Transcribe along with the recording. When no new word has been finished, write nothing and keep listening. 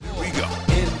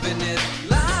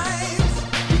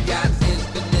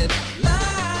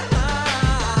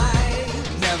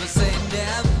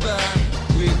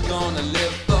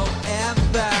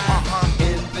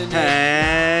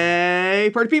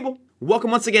party people.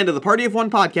 Welcome once again to the Party of One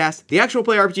podcast, the actual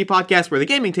play RPG podcast where the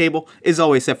gaming table is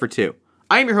always set for two.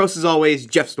 I am your host as always,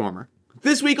 Jeff Stormer.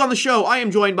 This week on the show, I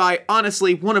am joined by,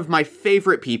 honestly, one of my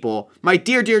favorite people, my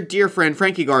dear friend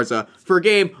Frankie Garza, for a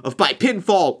game of By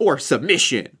Pinfall or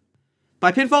Submission.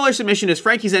 By Pinfall or Submission is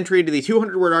Frankie's entry into the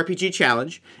 200-word RPG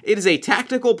challenge. It is a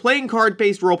tactical, playing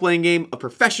card-based role-playing game of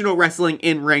professional wrestling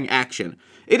in-ring action.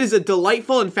 It is a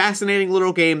delightful and fascinating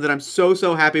little game that I'm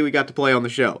so happy we got to play on the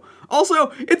show.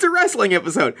 Also, it's a wrestling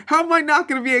episode. How am I not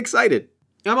going to be excited?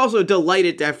 I'm also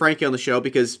delighted to have Frankie on the show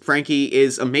because Frankie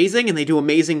is amazing and they do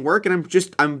amazing work, and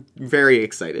I'm very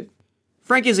excited.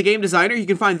 Frankie is a game designer. You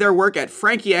can find their work at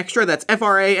Frankie Extra. That's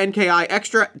FRANKI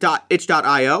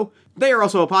extra.itch.io. They are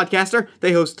also a podcaster.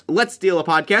 They host Let's Deal, a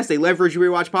podcast, a Leverage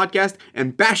Rewatch podcast,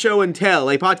 and Basho and Tell,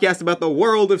 a podcast about the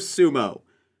world of sumo.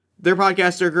 Their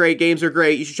podcasts are great, games are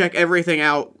great, you should check everything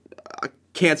out. I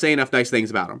can't say enough nice things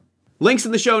about them. Links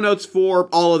in the show notes for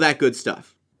all of that good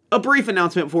stuff. A brief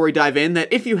announcement before we dive in,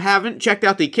 that if you haven't checked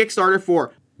out the Kickstarter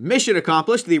for Mission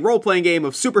Accomplished, the role-playing game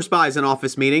of super spies and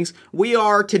office meetings, we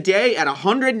are today at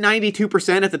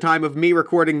 192% at the time of me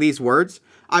recording these words.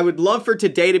 I would love for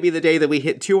today to be the day that we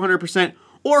hit 200%,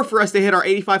 or for us to hit our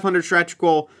 8,500 stretch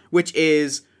goal, which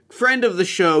is friend of the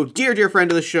show, dear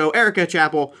friend of the show, Erica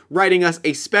Chappell, writing us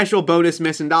a special bonus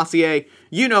mission dossier.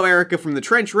 You know Erica from the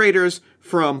Trench Raiders,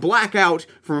 from Blackout,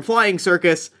 from Flying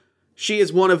Circus. She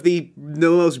is one of the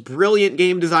most brilliant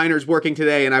game designers working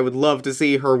today, and I would love to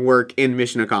see her work in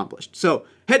Mission Accomplished. So,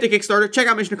 head to Kickstarter, check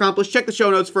out Mission Accomplished, check the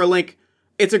show notes for a link.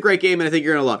 It's a great game, and I think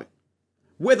you're going to love it.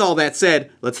 With all that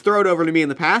said, let's throw it over to me in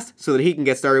the past so that he can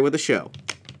get started with the show.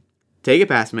 Take it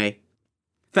past me.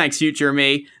 Thanks, future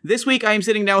me. This week I am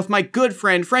sitting down with my good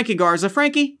friend Frankie Garza.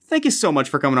 Frankie, thank you so much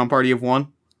for coming on Party of One.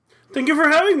 Thank you for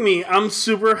having me. I'm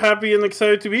super happy and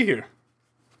excited to be here.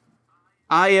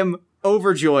 I am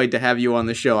overjoyed to have you on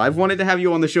the show. I've wanted to have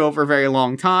you on the show for a very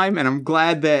long time, and I'm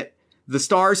glad that the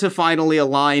stars have finally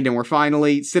aligned and we're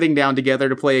finally sitting down together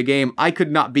to play a game. I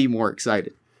could not be more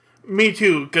excited. Me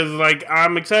too, because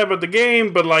I'm excited about the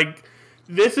game, but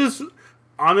this is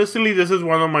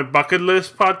one of my bucket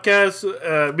list podcasts,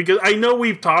 because I know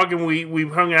we've talked and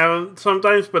we've hung out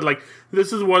sometimes, but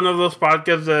this is one of those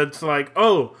podcasts that's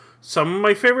some of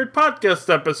my favorite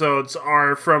podcast episodes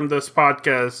are from this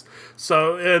podcast.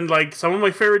 So, and some of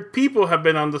my favorite people have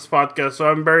been on this podcast, so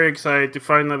I'm very excited to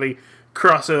finally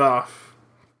cross it off.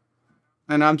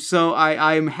 And I'm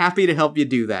happy to help you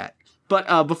do that.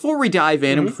 But before we dive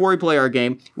in and before we play our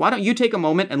game, why don't you take a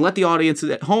moment and let the audience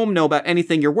at home know about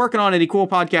anything you're working on, any cool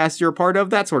podcasts you're a part of,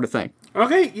 that sort of thing.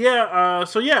 Okay, yeah.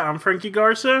 I'm Frankie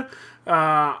Garza.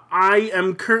 I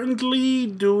am currently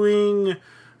doing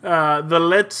the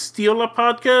Let's Deal, a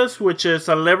podcast, which is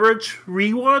a Leverage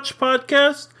Rewatch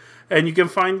podcast. And you can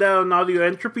find that on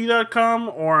audioentropy.com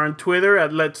or on Twitter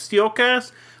at Let's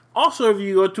Steelcast. Also, if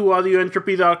you go to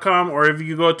audioentropy.com or if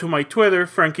you go to my Twitter,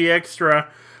 Frankie Extra,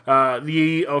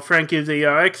 Frankie is a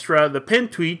extra, the pin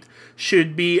tweet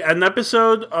should be an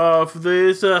episode of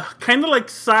this kind of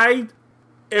side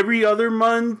every other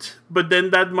month, but then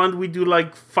that month we do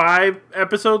 5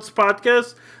 episodes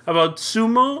podcast about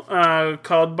sumo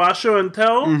called Basho and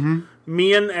Tell.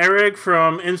 Me and Eric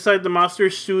from Inside the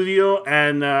Master Studio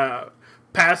and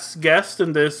past guest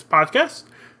in this podcast.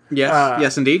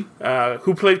 Yes, indeed.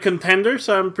 Who played Contenders,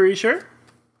 I'm pretty sure.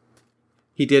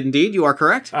 He did indeed, you are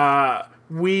correct.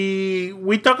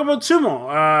 We talk about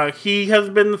sumo. He has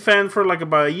been a fan for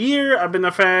about a year. I've been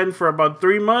a fan for about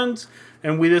 3 months,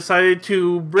 and we decided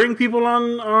to bring people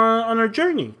on our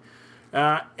journey.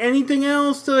 Anything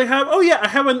else that I have? Oh yeah, I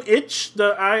have an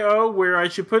itch.io where I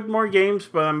should put more games,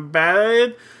 but I'm bad at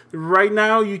it. Right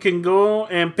now, you can go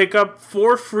and pick up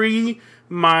for free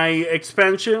my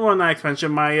expansion. Well, not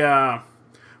expansion. My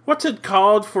what's it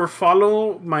called for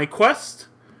Follow? My quest.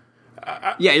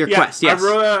 Your quest, yes. I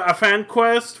wrote a fan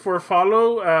quest for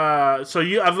Follow. So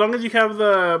as long as you have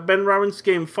the Ben Robbins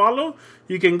game Follow,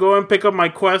 you can go and pick up my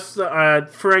quest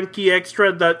at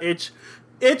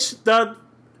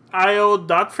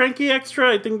frankieextra.itch.io.frankieextra.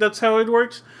 I think that's how it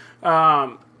works.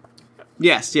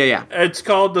 Yes, yeah. It's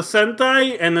called the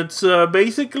Sentai, and it's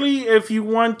basically if you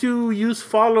want to use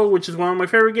Follow, which is one of my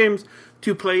favorite games,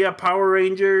 to play a Power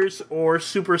Rangers or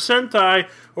Super Sentai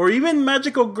or even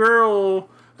Magical Girl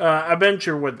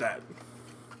adventure with that.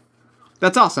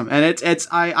 That's awesome, and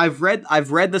I've read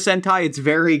the Sentai. It's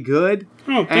very good,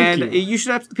 thank you.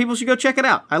 People should go check it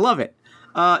out. I love it.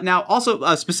 Now,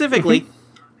 also specifically,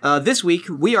 this week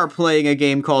we are playing a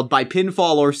game called By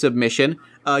Pinfall or Submission.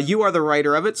 You are the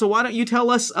writer of it, so why don't you tell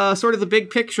us sort of the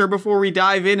big picture before we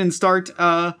dive in and start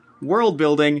world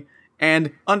building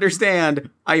And understand,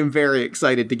 I am very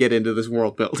excited to get into this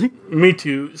world building. Me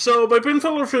too. So, my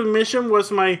Pinfall of Submission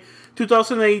was my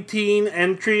 2018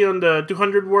 entry on the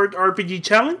 200-word RPG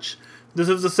challenge. This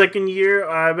is the second year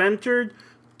I've entered.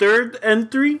 Third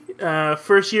entry.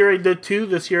 First year I did 2.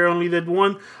 This year I only did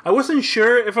 1. I wasn't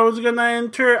sure if I was gonna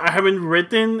enter. I haven't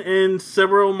written in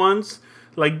several months.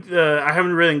 I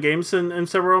haven't written games in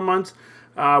several months.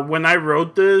 When I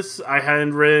wrote this, I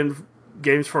hadn't written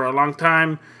games for a long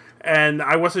time. And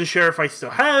I wasn't sure if I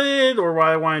still had it or what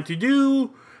I wanted to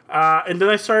do. And then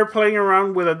I started playing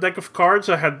around with a deck of cards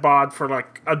I had bought for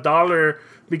like $1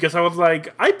 because I was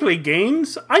like, I play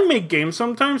games. I make games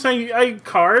sometimes. I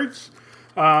cards.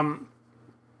 And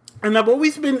I've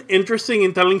always been interested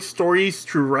in telling stories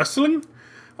through wrestling.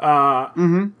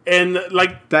 And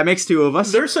like that makes 2 of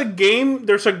us. There's a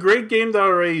great game that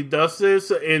already does this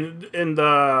in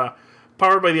the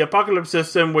Powered by the Apocalypse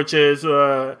system, which is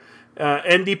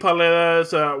Andy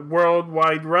Paleda's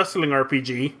Worldwide Wrestling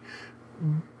RPG.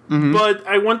 But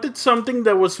I wanted something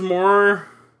that was more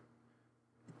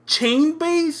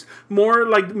chain-based, more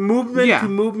like movement to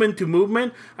movement to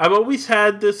movement. I've always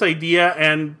had this idea,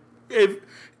 and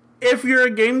if you're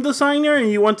a game designer and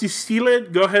you want to steal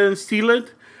it, go ahead and steal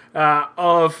it,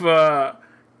 of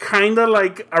kind of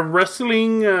like a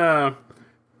wrestling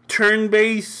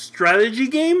turn-based strategy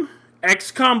game,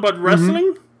 XCOM but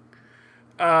wrestling.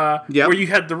 Where you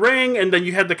had the ring and then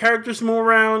you had the characters move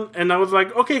around, and I was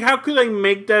like, okay, how could I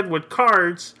make that with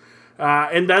cards?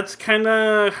 And that's kind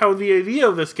of how the idea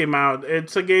of this came out.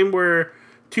 It's a game where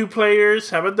 2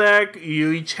 players have a deck,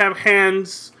 you each have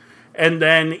hands, and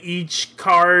then each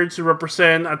cards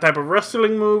represent a type of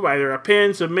wrestling move, either a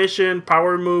pin, submission,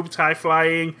 power moves, high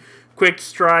flying, quick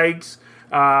strikes.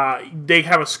 They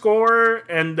have a score,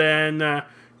 and then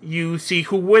you see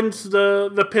who wins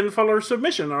the pinfall or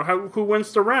submission, or who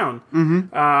wins the round.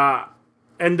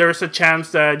 And there's a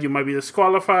chance that you might be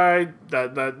disqualified.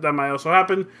 That might also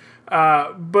happen.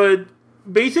 But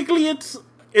basically, it's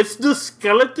the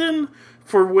skeleton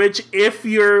for which, if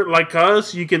you're like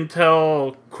us, you can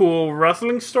tell cool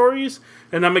wrestling stories.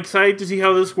 And I'm excited to see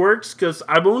how this works, because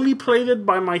I've only played it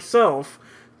by myself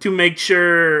to make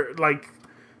sure like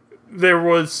there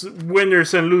was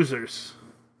winners and losers.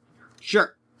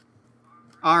 Sure.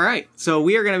 All right, so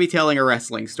we are going to be telling a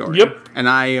wrestling story. Yep. And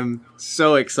I am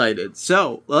so excited.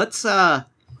 So let's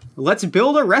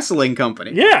build a wrestling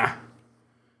company. Yeah.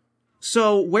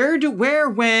 So where,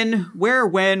 when,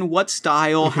 what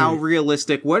style, how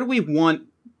realistic, what do we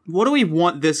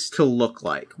want this to look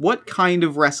like? What kind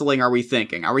of wrestling are we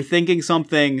thinking? Are we thinking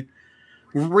something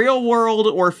real world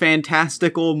or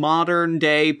fantastical, modern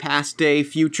day, past day,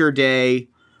 future day?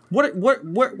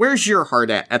 Where's your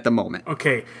heart at the moment?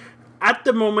 Okay. At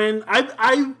the moment,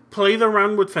 I played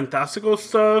around with fantastical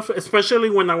stuff,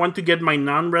 especially when I want to get my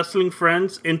non-wrestling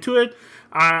friends into it.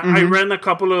 I ran a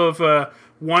couple of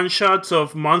one-shots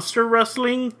of monster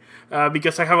wrestling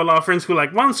because I have a lot of friends who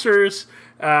like monsters,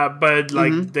 but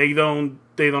like they don't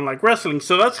like wrestling.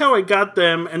 So that's how I got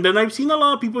them. And then I've seen a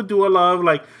lot of people do a lot of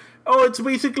like, oh, it's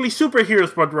basically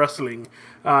superheroes but wrestling.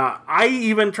 I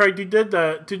even tried to do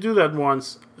that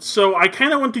once. So I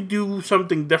kind of want to do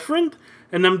something different.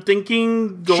 And I'm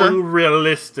thinking going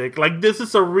realistic. Like, this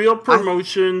is a real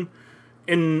promotion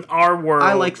in our world.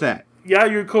 I like that. Yeah,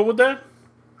 you're cool with that?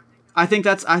 I think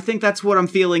that's what I'm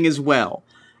feeling as well.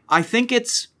 I think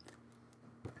if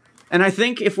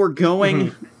we're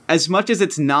going, as much as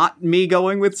it's not me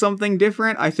going with something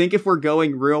different, I think if we're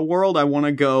going real world, I want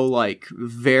to go, like,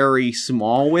 very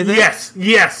small with it.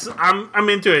 Yes, I'm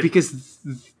into it.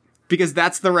 Because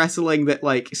that's the wrestling that,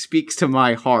 like, speaks to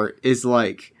my heart, is,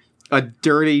 like, a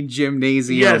dirty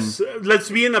gymnasium. Yes, let's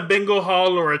be in a bingo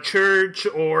hall or a church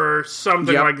or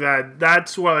something like that.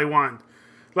 That's what I want.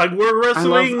 Like, we're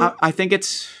wrestling... I think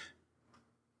it's...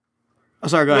 Oh,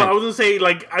 sorry, go ahead. I was going to say,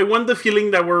 like, I want the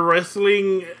feeling that we're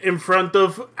wrestling in front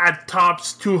of, at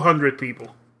tops, 200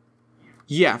 people.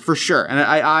 Yeah, for sure. And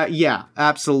I yeah,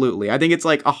 absolutely. I think it's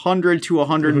like 100 to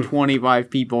 125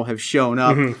 people have shown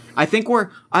up. I think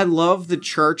I love the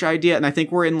church idea, and I think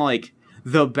we're in, like,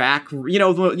 the back,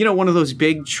 one of those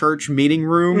big church meeting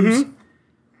rooms,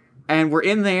 and we're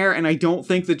in there, and I don't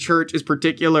think the church is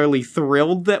particularly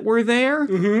thrilled that we're there,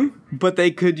 but they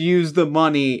could use the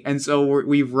money, and so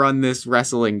we've run this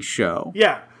wrestling show.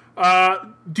 Yeah.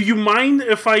 Do you mind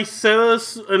if I set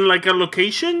us in, like, a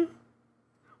location?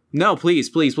 No, please.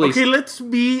 Okay, let's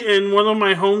be in one of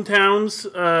my hometowns,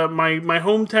 my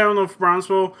hometown of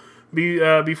Brownsville,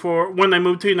 before, when I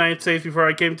moved to the United States, before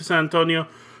I came to San Antonio.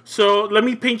 So let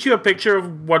me paint you a picture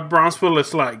of what Brownsville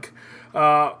is like.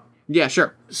 Yeah,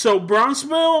 sure. So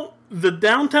Brownsville the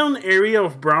downtown area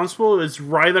of Brownsville is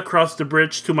right across the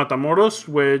bridge to Matamoros,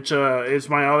 which is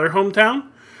my other hometown.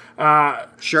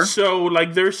 Sure. So,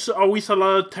 like, there's always a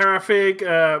lot of traffic,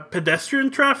 pedestrian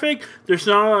traffic. There's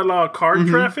not a lot of car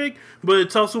traffic, but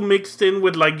it's also mixed in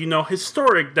with, like,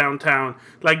 historic downtown.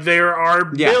 Like, there are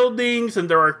buildings and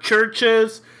there are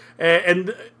churches.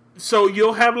 And so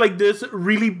you'll have, like, this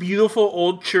really beautiful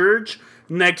old church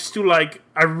next to, like,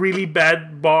 a really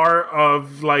bad bar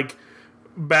of, like,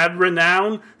 bad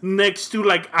renown, next to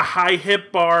like a high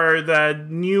hip bar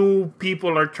that new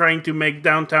people are trying to make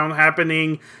downtown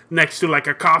happening, next to like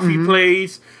a coffee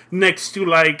place, next to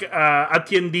like a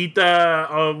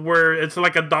tiendita where it's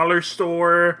like a dollar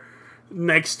store,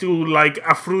 next to like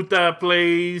a fruta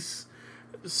place.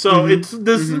 So it's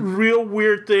this real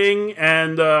weird thing,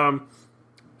 and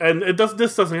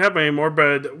this doesn't happen anymore.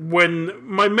 But when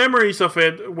my memories of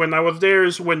it when I was there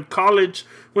is when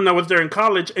I was there in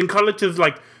college, and college is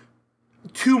like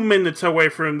 2 minutes away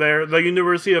from there, the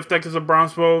University of Texas at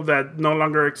Brownsville that no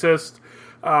longer exists.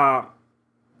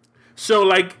 So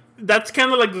like that's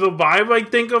kind of like the vibe I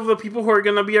think of the people who are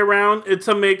gonna be around. It's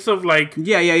a mix of like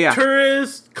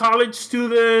tourists, college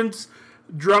students,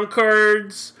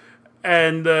 drunkards,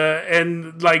 and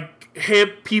like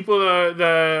hip people that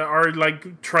are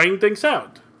like trying things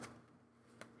out.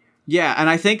 Yeah, and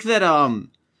I think that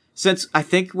since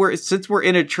we're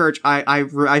in a church,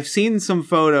 I've seen some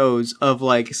photos of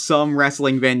like some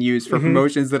wrestling venues for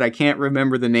promotions that I can't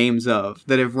remember the names of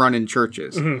that have run in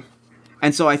churches.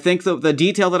 And so I think the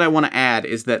detail that I want to add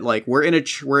is that like we're in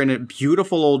a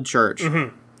beautiful old church,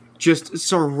 just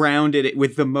surrounded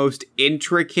with the most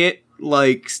intricate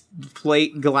like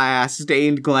stained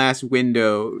glass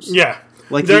windows. Yeah,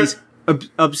 like these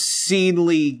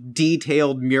obscenely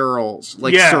detailed murals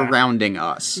like surrounding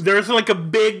us. There's like a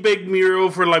big mural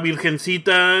for La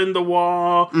Virgencita in the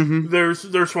wall.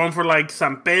 There's one for like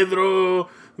San Pedro.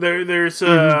 There's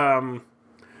like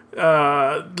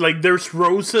there's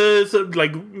roses,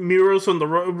 like murals on the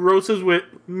roses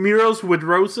with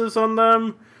roses on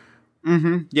them.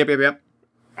 Yep.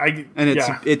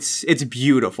 It's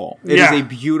beautiful. It is a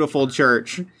beautiful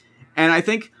church, and I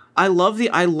think I love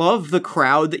the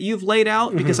crowd that you've laid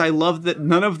out, because I love that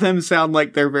none of them sound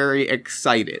like they're very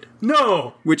excited.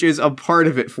 No, which is a part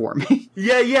of it for me.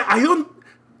 Yeah. I don't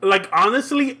like,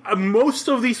 honestly. Most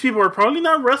of these people are probably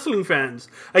not wrestling fans.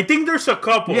 I think there's a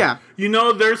couple. Yeah,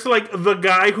 there's like the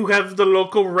guy who has the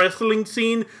local wrestling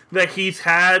scene that he's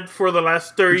had for the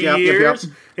last 30 years,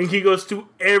 and he goes to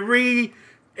every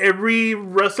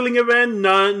wrestling event,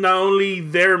 not only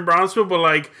there in Brownsville, but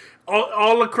like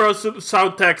all across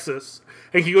South Texas.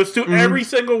 And he goes to every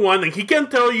single one, and he can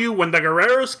tell you when the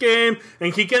Guerreros came,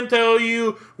 and he can tell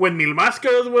you when Mil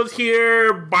Máscaras was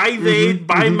here, by date,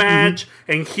 by match,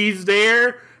 and he's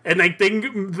there. And I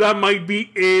think that might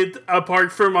be it,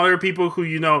 apart from other people who,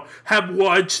 have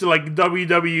watched like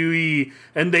WWE,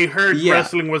 and they heard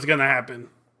wrestling was gonna happen.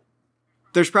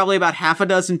 There's probably about half a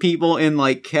dozen people in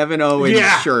like Kevin Owens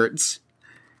shirts.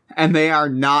 And they are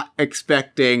not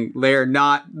expecting.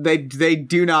 They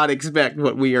do not expect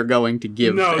what we are going to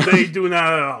give them. No, they do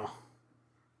not at all.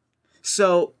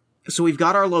 So we've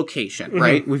got our location,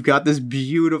 right? We've got this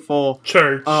beautiful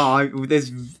church.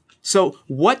 So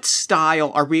what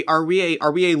style are we? Are we a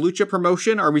lucha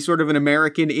promotion? Are we sort of an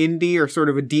American indie, or sort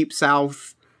of a deep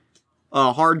south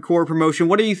hardcore promotion?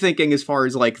 What are you thinking as far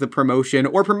as like the promotion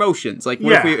or promotions? Like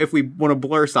what if we want to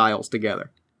blur styles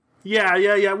together?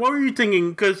 Yeah. What were you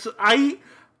thinking? Because I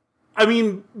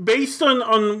mean, based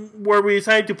on where we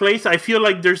decided to place, I feel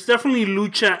like there's definitely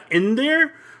lucha in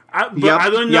there. But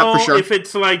I don't know if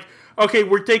it's like, okay,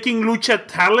 we're taking lucha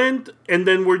talent and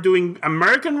then we're doing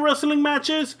American wrestling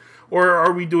matches, or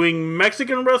are we doing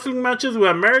Mexican wrestling matches with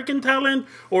American talent,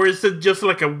 or is it just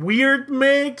like a weird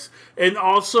mix? And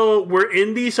also, we're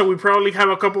indie, so we probably have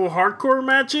a couple of hardcore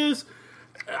matches.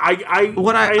 I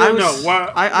don't know.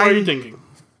 What are you thinking?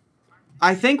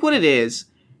 I think what it is,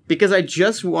 because I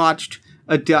just watched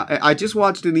an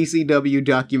ECW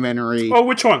documentary. Oh,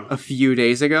 which one? A few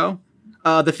days ago.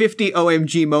 The 50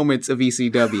 OMG moments of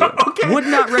ECW. Okay. Would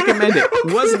not recommend it.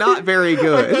 Okay. Was not very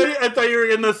good. I thought you were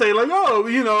going to say like,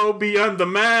 Beyond the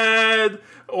Mad,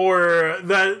 or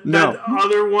that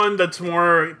other one that's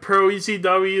more pro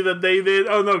ECW that they did.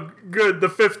 Oh no, good. The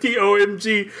 50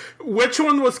 OMG. Which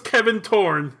one was Kevin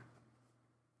Thorne?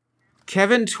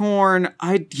 Kevin Thorne,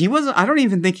 I don't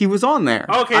even think he was on there.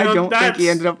 Okay, I don't think he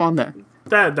ended up on there.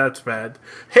 That's bad.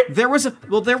 Hey, this is a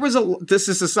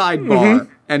sidebar,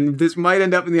 and this might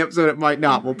end up in the episode, it might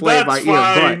not. We'll play it by ear.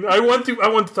 But I want to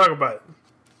talk about it.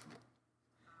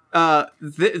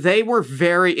 They were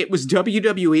it was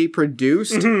WWE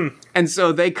produced, and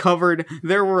so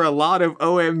there were a lot of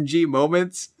OMG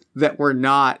moments that were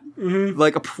not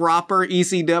like a proper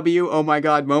ECW oh my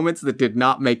god moments that did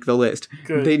not make the list.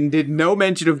 Good. They did no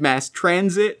mention of mass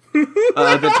transit,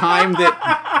 the time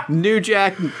that New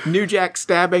Jack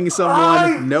stabbing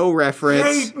someone, no reference.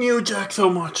 I hate New Jack so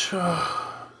much.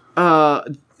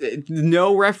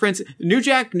 No reference. New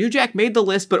Jack made the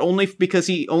list, but only because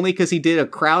he did a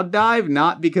crowd dive,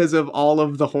 not because of all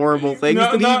of the horrible things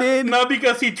he did. Not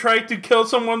because he tried to kill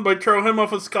someone by throwing him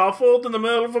off a scaffold in the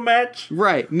middle of a match.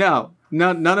 Right? No,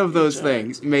 none of those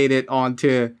things made it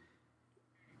onto.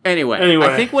 Anyway,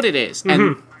 I think what it is,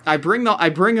 and I bring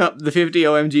up the 50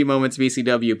 OMG moments of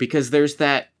ECW because there's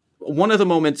that one of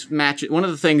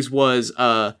the things was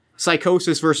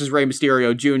Psychosis versus Rey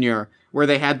Mysterio Jr., where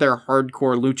they had their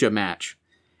hardcore lucha match.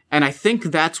 And I think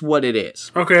that's what it is.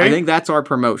 Okay. I think that's our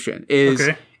promotion. Is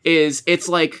it's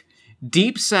like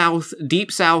deep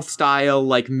south style,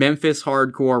 like Memphis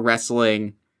hardcore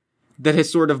wrestling that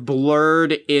has sort of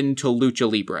blurred into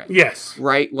lucha libre. Yes.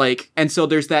 Right? Like, and so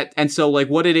there's that, and so like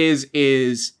what it is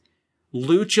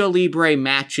lucha libre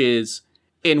matches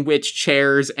in which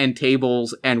chairs and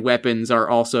tables and weapons are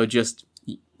also just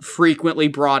frequently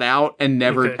brought out and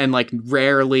never and like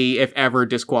rarely if ever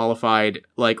disqualified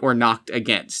like or knocked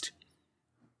against.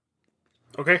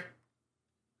 Okay.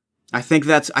 I think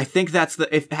that's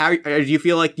do you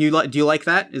feel like do you like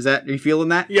that? Are you feeling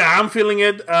that? Yeah, I'm feeling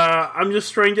it. I'm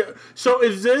just trying to. So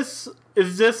is this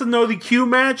a no DQ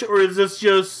match or is this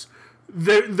just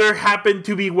there happen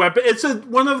to be weapon? It's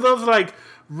one of those like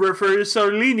referees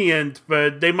are lenient,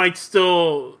 but they might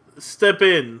still step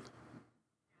in.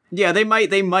 Yeah, they might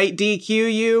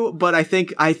DQ you, but I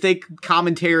think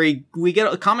commentary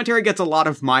gets a lot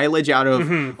of mileage out of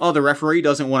the referee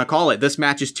doesn't want to call it. This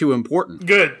match is too important.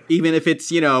 Good. Even if it's,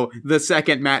 the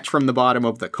second match from the bottom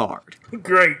of the card.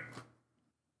 Great.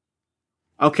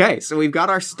 Okay, so we've got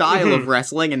our style of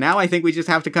wrestling, and now I think we just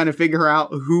have to kind of figure out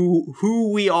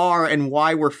who we are and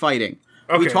why we're fighting.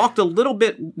 Okay. We talked a little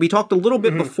bit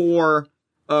before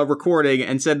recording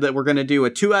and said that we're going to do a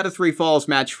 2 out of 3 falls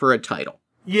match for a title.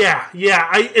 Yeah.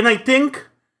 I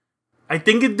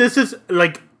think this is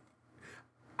like,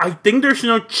 I think there's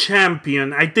no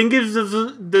champion. I think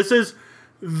this is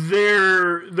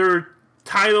their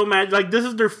title match. Like, this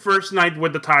is their first night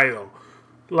with the title.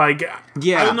 Like,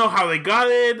 yeah. I don't know how they got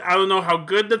it. I don't know how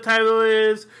good the title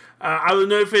is. I don't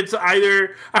know if it's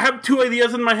either. I have 2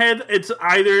 ideas in my head. It's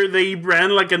either they ran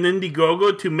like an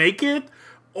Indiegogo to make it,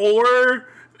 or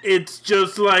it's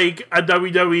just like a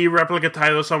WWE replica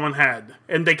title someone had,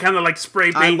 and they kind of like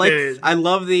spray painted. I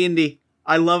love the Indiegogo.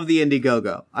 I love the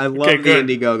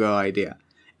Indiegogo idea,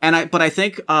 but I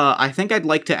think I'd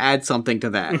like to add something to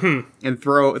that and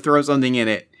throw something in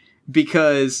it,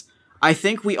 because I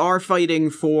think we are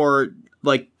fighting for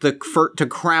like to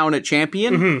crown a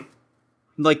champion.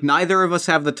 Like, neither of us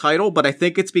have the title, but I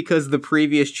think it's because the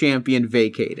previous champion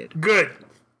vacated. Good.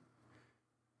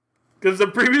 Because the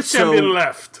previous champion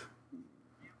left.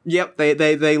 Yep,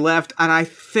 they left, and I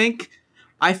think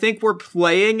we're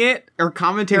playing it, or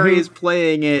commentary is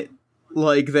playing it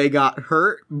like they got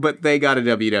hurt, but they got a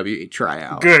WWE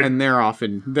tryout. Good. And they're off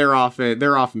in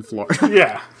Florida.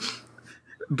 Yeah.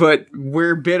 But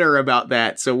we're bitter about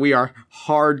that, so we are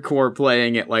hardcore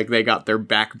playing it like they got their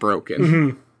back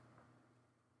broken.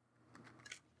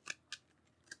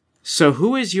 So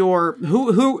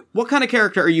what kind of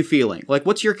character are you feeling? Like,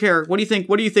 what's your character? What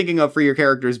are you thinking of for your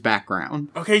character's background?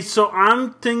 Okay, so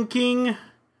I'm thinking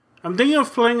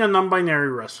of playing a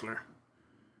non-binary wrestler.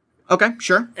 Okay,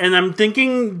 sure. And I'm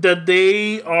thinking that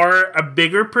they are a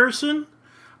bigger person.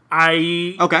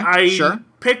 I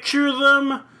picture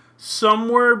them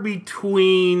somewhere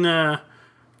between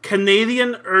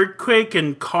Canadian Earthquake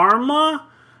and Karma.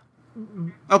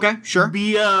 Okay, sure.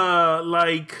 Via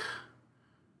like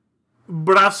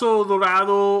Brazo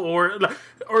Dorado, or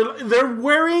they're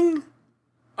wearing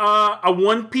a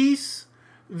one piece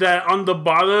that on the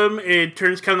bottom it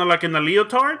turns kind of like in a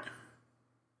leotard.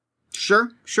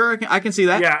 Sure, I can see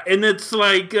that. Yeah, and it's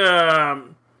like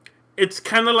it's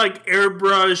kind of like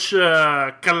airbrush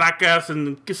Calacas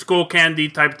and Skull Candy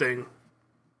type thing.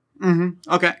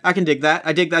 Okay, I can dig that.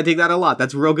 I dig that a lot.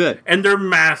 That's real good. And they're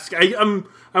masked.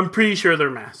 I'm pretty sure they're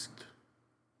masked.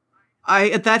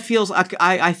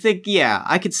 I think, yeah,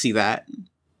 I could see that.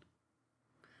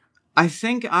 I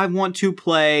think I'm going to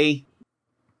play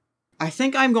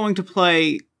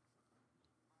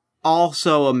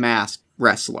also a masked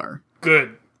wrestler.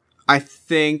 Good. I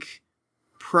think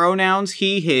pronouns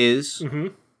he, his.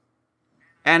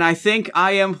 And I think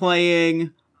I am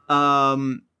playing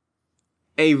a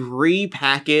a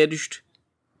repackaged,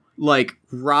 like,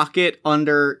 rocket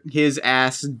under his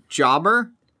ass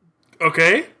jobber.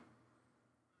 Okay.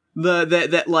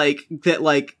 The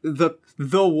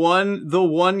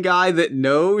one guy that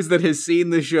knows, that has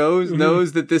seen the shows,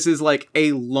 knows that this is like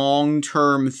a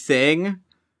long-term thing.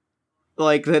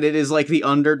 Like, that it is like the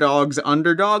underdog's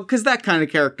underdog, because that kind of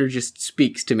character just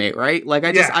speaks to me, right? Like,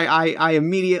 I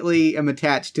immediately am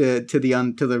attached to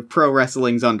the pro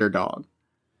wrestling's underdog.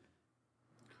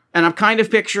 And I'm kind of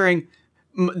picturing,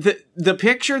 the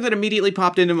picture that immediately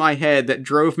popped into my head that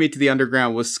drove me to the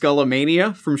underground was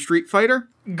Skullomania from Street Fighter.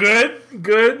 Good.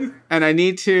 And I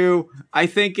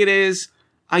think it is,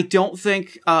 I don't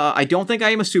think I am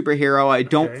a superhero. I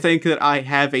don't think that I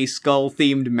have a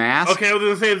skull-themed mask. Okay, I was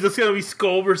gonna say, is this gonna be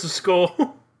Skull versus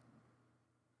Skull?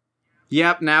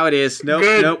 Yep, now it is.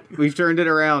 Nope, we've turned it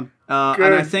around.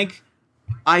 And I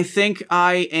think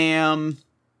I am,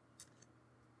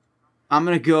 I'm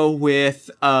gonna go with,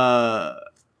 The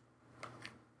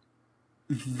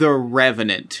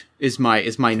Revenant is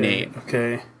my name.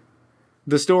 Okay.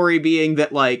 The story being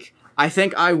that, like, I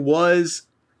think I was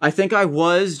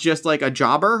just, like, a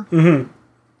jobber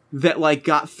that, like,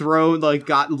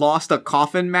 got lost a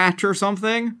coffin match or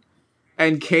something,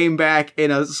 and came back in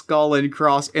a skull and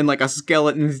cross, in, like, a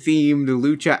skeleton-themed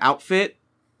lucha outfit.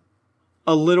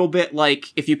 A little bit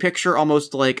like, if you picture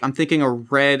almost, like, I'm thinking a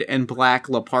red and black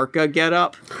La Parka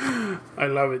getup. I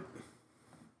love it.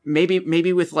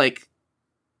 Maybe with, like,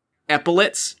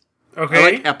 epaulets. Okay. I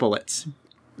like epaulets.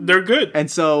 They're good.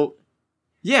 And so,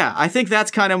 yeah, I think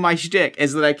that's kind of my shtick,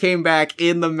 is that I came back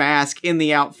in the mask, in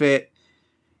the outfit,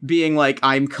 being like,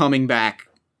 I'm coming back.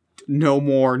 No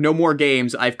more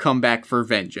games. I've come back for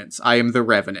vengeance. I am the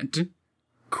Revenant.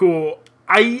 Cool.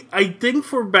 I think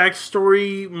for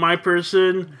backstory, my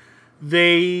person,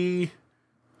 I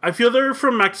feel they're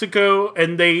from Mexico,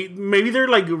 and they're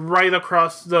like right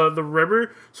across the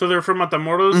river, so they're from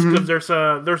Matamoros, because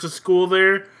there's a school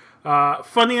there.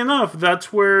 Funny enough,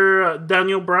 that's where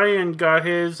Daniel Bryan got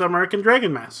his American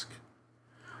Dragon mask.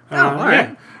 All right.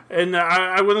 Yeah. And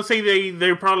I wouldn't say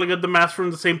they probably got the mask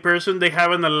from the same person. They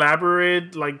have an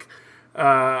elaborate, like,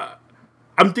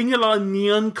 I'm thinking a lot of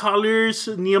neon colors,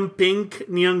 neon pink,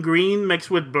 neon green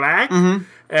mixed with black.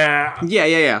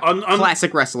 Yeah.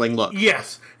 Classic wrestling look.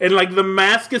 Yes. And, like, the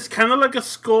mask is kind of like a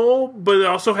skull, but it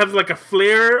also has, like, a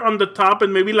flare on the top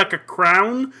and maybe, like, a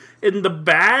crown in the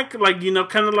back. Like, you know,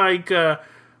 kind of like a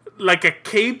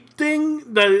cape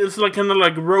thing that is, like, kind of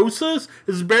like roses.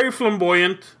 It's very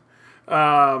flamboyant.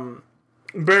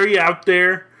 Very out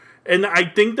there. And I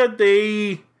think that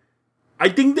they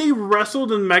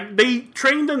wrestled they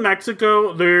trained in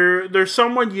Mexico. They're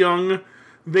somewhat young.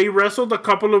 They wrestled a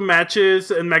couple of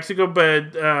matches in Mexico,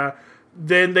 but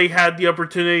then they had the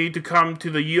opportunity to come to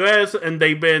the US, and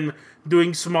they've been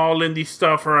doing small indie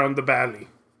stuff around the valley.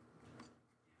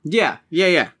 Yeah.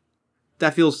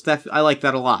 I like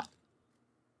that a lot.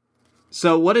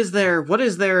 So what is their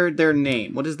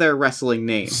name? What is their wrestling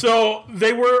name? So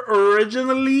they were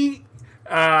originally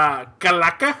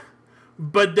Calaca.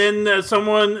 But then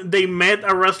they met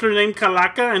a wrestler named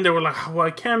Calaca, and they were like, well,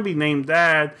 I can't be named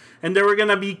that. And they were going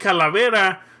to be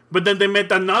Calavera, but then they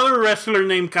met another wrestler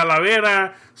named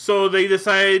Calavera, so they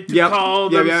decided to call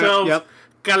themselves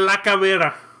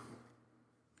Calacavera.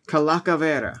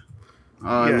 Calacavera.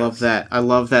 Oh, yes. I love that. I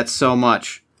love that so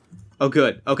much. Oh,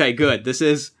 good. Okay, good. This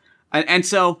is... And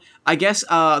so, I guess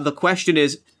the question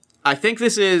is, I think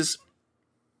this is...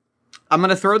 I'm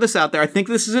going to throw this out there. I think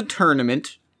this is a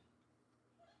tournament.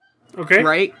 Okay.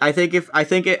 Right? I think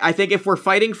if we're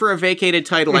fighting for a vacated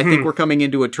title, I think we're coming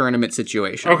into a tournament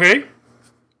situation. Okay.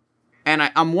 And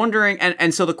I'm wondering,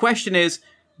 and so the question is,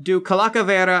 do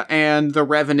Calacavera and the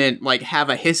Revenant, like, have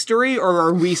a history, or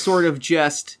are we sort of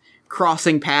just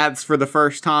crossing paths for the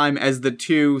first time as the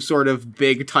two sort of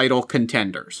big title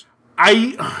contenders?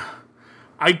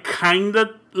 I kind of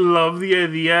love the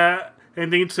idea. I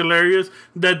think it's hilarious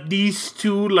that these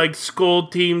two, like,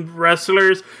 skull-themed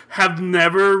wrestlers have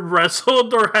never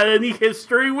wrestled or had any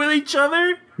history with each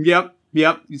other. Yep,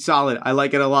 solid. I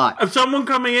like it a lot. And someone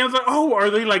coming in is like, oh, are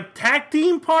they, like, tag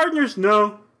team partners?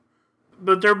 No.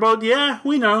 But they're both, yeah,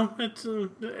 we know. It's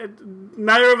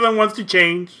neither of them wants to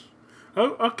change.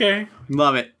 Oh, okay.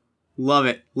 Love it.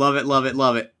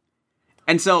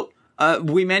 And so...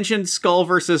 we mentioned Skull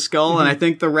versus Skull, and I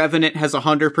think the Revenant has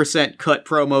 100% cut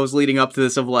promos leading up to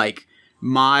this of, like,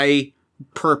 my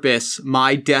purpose,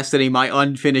 my destiny, my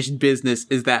unfinished business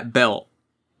is that belt.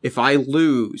 If I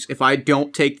lose, if I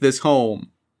don't take this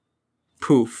home,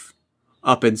 poof,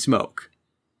 up in smoke.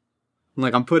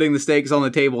 Like, I'm putting the stakes on the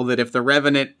table that if the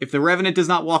Revenant does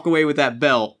not walk away with that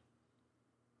belt,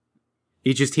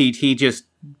 He just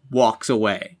walks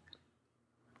away.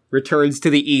 Returns to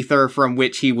the ether from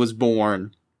which he was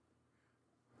born.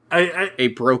 A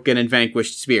broken and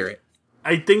vanquished spirit.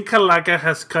 I think Calaca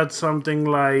has cut something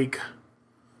like,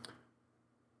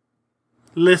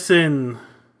 listen,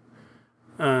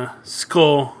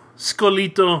 Skolito,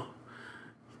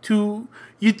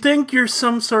 you think you're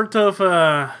some sort of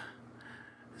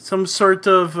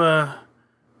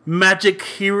magic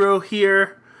hero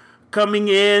here, coming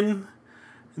in,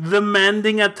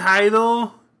 demanding a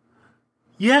title?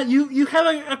 Yeah, you had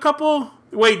a couple...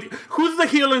 Wait, who's the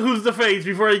heel and who's the face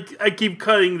before I keep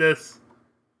cutting this?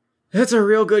 That's a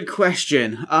real good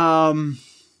question. I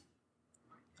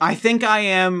think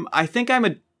I'm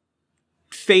a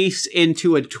face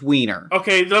into a tweener.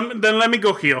 Okay, then let me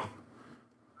go heel.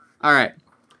 Alright.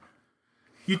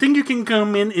 You think you can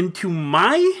come into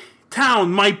my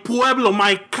town, my pueblo,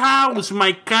 my cows,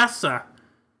 my casa,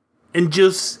 and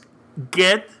just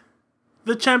get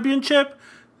the championship?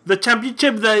 The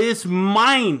championship that is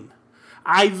mine.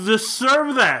 I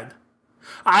deserve that.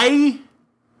 I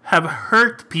have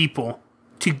hurt people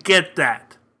to get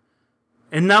that.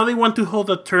 And now they want to hold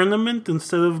a tournament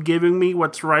instead of giving me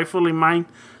what's rightfully mine.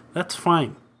 That's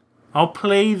fine. I'll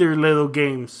play their little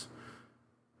games.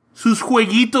 Sus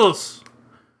jueguitos.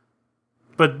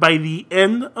 But by the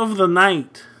end of the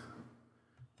night,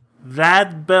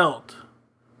 that belt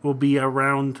will be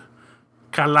around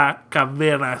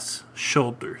Calavera's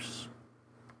shoulders.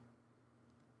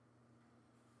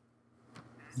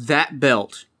 That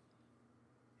belt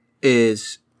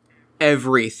is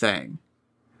everything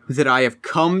that I have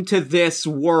come to this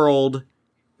world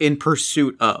in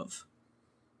pursuit of.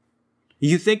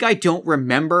 You think I don't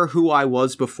remember who I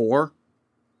was before?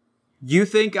 You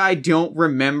think I don't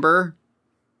remember?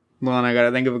 Hold on, I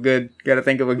gotta think of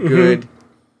a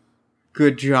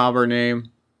good jobber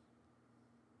name.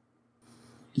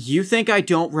 You think I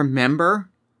don't remember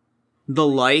the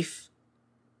life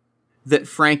that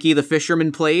Frankie the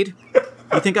Fisherman played?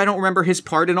 You think I don't remember his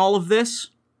part in all of this?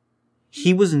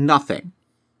 He was nothing.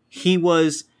 He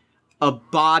was a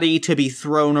body to be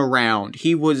thrown around.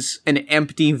 He was an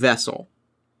empty vessel.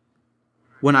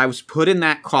 When I was put in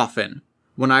that coffin,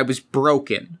 when I was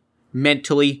broken,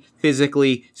 mentally,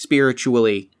 physically,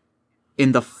 spiritually,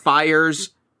 in the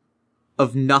fires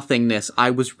of nothingness, I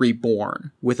was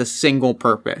reborn with a single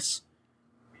purpose.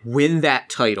 Win that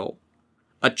title.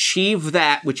 Achieve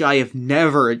that which I have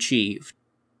never achieved.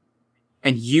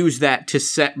 And use that to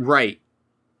set right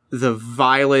the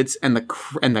violence and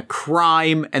the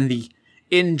crime and the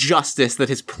injustice that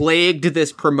has plagued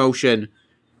this promotion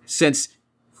since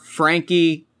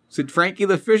Frankie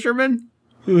the Fisherman?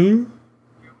 Mm-hmm.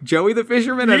 Joey the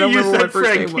Fisherman? I don't remember what my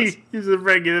first name was. You said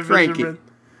Frankie the Fisherman.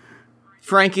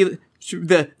 Frankie,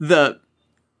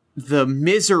 the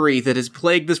misery that has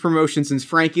plagued this promotion since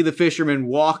Frankie the Fisherman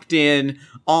walked in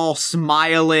all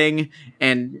smiling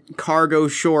and cargo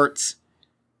shorts.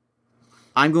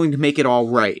 I'm going to make it all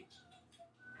right.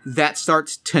 That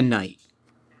starts tonight.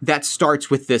 That starts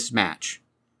with this match.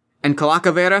 And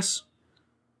Calacaveras,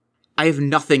 I have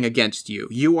nothing against you.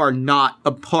 You are not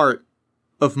a part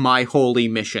of my holy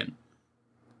mission.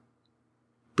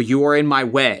 But you are in my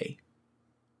way.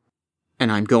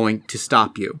 And I'm going to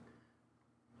stop you.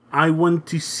 I want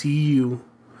to see you.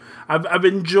 I've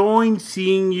enjoyed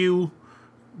seeing you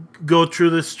go through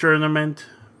this tournament,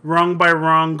 rung by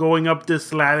rung, going up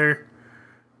this ladder,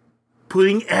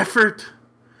 putting effort,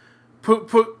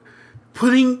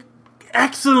 putting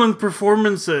excellent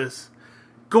performances,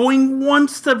 going one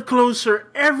step closer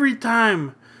every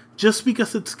time, just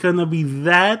because it's gonna be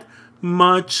that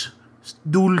much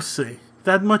dulce,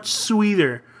 that much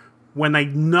sweeter when I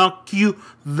knock you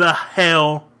the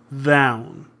hell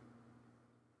down.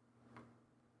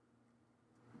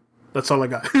 That's all I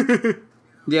got.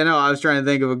 Yeah, no, I was trying to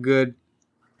think of a good...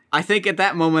 I think at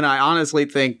that moment, I honestly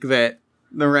think that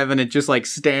the Revenant just,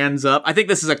 stands up. I think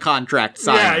this is a contract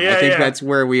signing. I think that's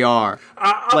where we are.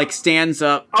 Stands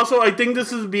up. Also, I think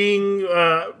this is being...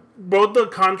 both the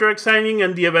contract signing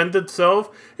and the event itself,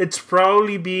 it's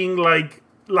probably being,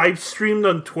 live streamed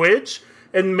on Twitch.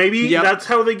 And maybe that's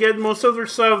how they get most of their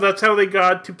stuff. That's how they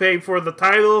got to pay for the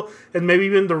title. And maybe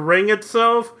even the ring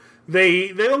itself. They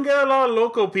don't get a lot of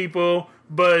local people,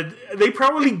 but they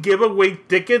probably give away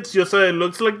tickets just so it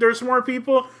looks like there's more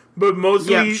people. But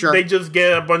mostly they just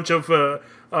get a bunch of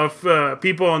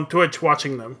people on Twitch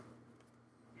watching them.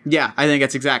 Yeah, I think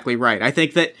that's exactly right. I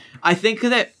think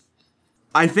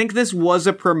this was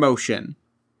a promotion.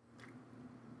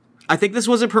 I think this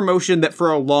was a promotion that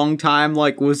for a long time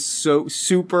was so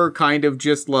super kind of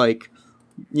just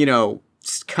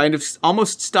kind of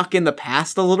almost stuck in the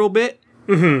past a little bit.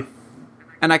 Mm-hmm.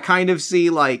 And I kind of see,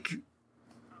 like,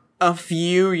 a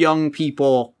few young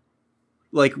people,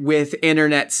 like, with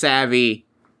internet savvy,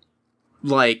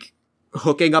 like,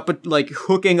 hooking up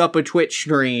a Twitch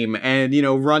stream and, you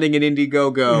know, running an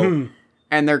Indiegogo.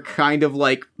 And they're kind of,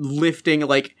 like, lifting,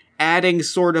 like, adding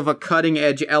sort of a cutting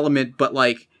edge element, but,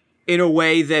 like, in a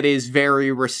way that is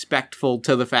very respectful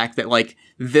to the fact that, like,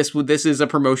 this is a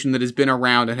promotion that has been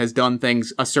around and has done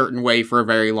things a certain way for a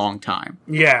very long time.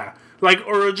 Yeah. Like,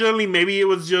 originally, maybe it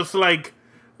was just, like,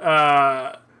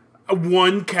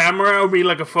 one camera, or maybe,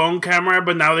 like, a phone camera,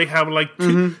 but now they have, like,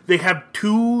 two, they have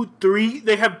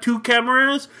two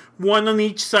cameras, one on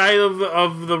each side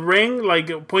of the ring,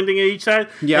 like, pointing at each side,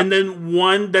 and then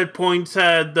one that points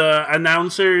at the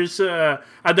announcers,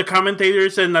 at the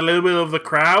commentators, and a little bit of the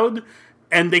crowd.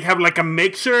 And they have, like, a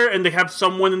mixer, and they have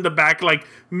someone in the back, like,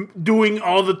 doing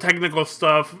all the technical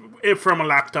stuff from a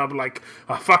laptop. Like,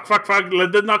 oh, fuck,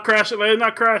 let it not crash.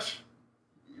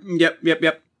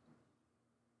 Yep.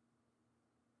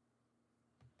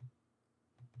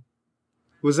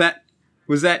 Was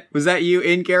that you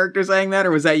in character saying that,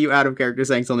 or was that you out of character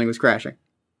saying something was crashing?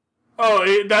 Oh,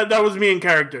 that was me in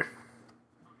character.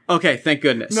 Okay, thank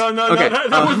goodness. No,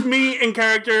 that was me in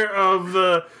character of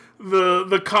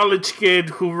the college kid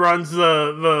who runs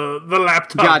the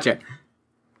laptop. Gotcha.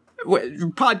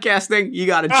 Podcasting, you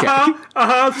gotta check.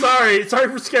 Sorry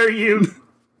for scaring you.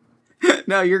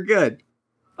 No, you're good.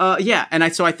 Yeah, and I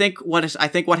think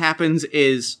what happens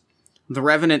is the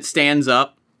Revenant stands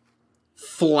up,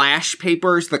 flash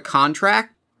papers the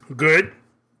contract. Good.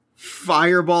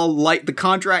 The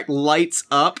contract lights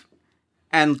up,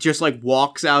 and just, like,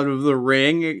 walks out of the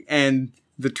ring, and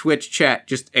the Twitch chat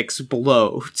just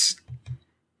explodes.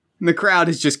 And the crowd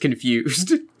is just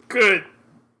confused. Good.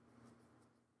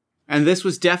 And this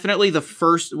was definitely the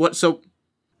first... So,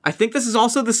 I think this is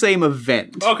also the same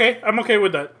event. Okay, I'm okay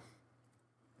with that.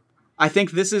 I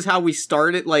think this is how we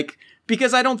started, like...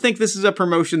 Because I don't think this is a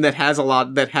promotion that has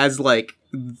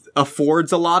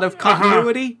affords a lot of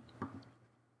continuity.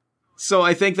 So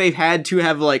I think they've had to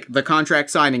have, like, the contract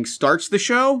signing starts the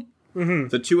show,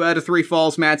 the 2 out of 3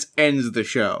 falls match ends the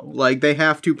show. Like, they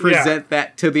have to present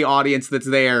that to the audience that's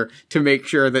there to make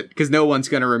sure that, because no one's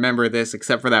going to remember this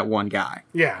except for that one guy.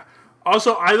 Yeah.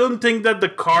 Also, I don't think that the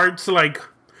card's, like,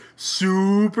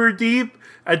 super deep.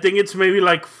 I think it's maybe,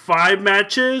 like, 5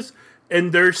 matches,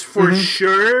 and there's for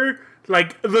sure,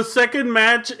 like, the second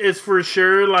match is for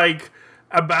sure, like,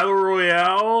 a battle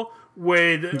royale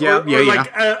with,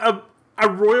 like, a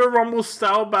Royal Rumble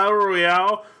style battle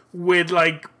royale with,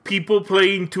 like, people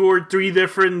playing 2 or 3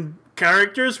 different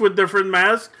characters with different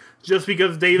masks, just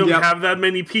because they don't have that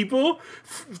many people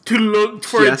to look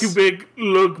for it to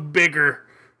look bigger.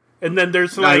 And then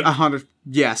there's, like, 100.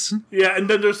 Yes. Yeah, and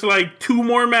then there's, like, 2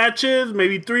 more matches,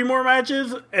 maybe 3 more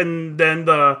matches, and then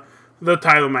the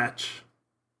title match.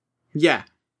 Yeah.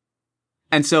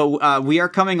 And so we are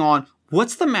coming on.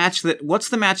 What's the match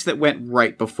that went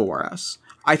right before us?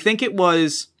 I think it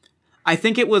was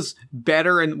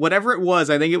better, and whatever it was,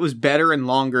 I think it was better and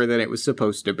longer than it was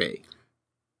supposed to be.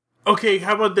 Okay,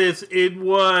 how about this? It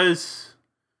was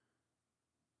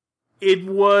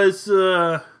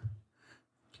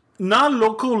not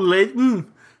local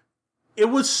it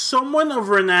was someone of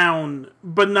renown,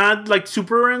 but not, like,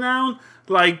 super renowned.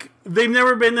 Like, they've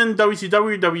never been in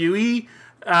WCW, WWE,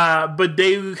 but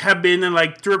they have been in,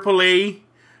 like, AAA,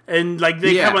 and, like,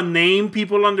 they have a name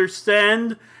people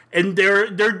understand, and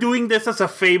they're doing this as a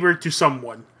favor to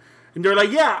someone. And they're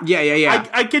like,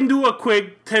 I can do a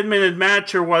quick 10-minute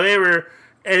match or whatever,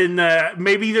 and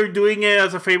maybe they're doing it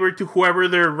as a favor to whoever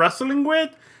they're wrestling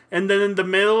with, and then in the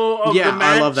middle of the match,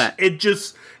 I love that.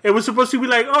 It was supposed to be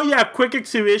like, oh yeah, quick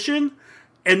exhibition,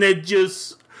 and it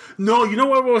just... No, you know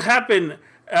what will happen?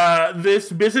 This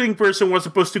visiting person was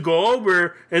supposed to go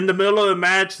over. In the middle of the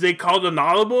match, they called an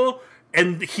audible,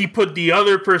 and he put the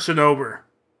other person over.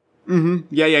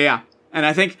 Yeah. And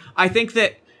I think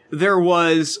that there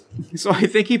was... So I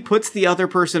think he puts the other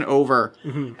person over,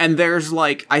 and there's,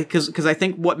 like... Because I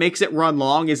think what makes it run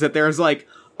long is that there's, like,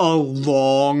 a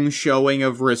long showing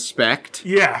of respect.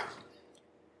 Yeah.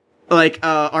 Like,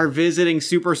 our visiting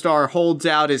superstar holds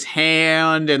out his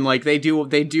hand, and, like, they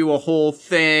do a whole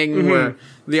thing where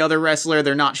the other wrestler,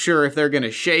 they're not sure if they're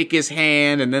gonna shake his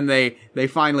hand, and then they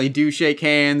firmly do shake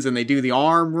hands, and they do the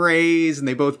arm raise, and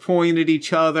they both point at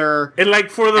each other. And, like,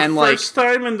 for the first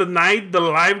time in the night, the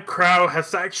live crowd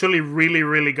has actually really,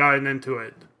 really gotten into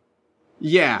it.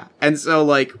 Yeah, and so,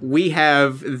 like, we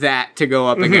have that to go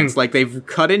up against. Like, they've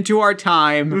cut into our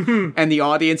time, and the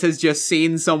audience has just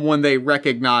seen someone they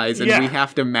recognize, and we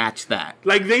have to match that.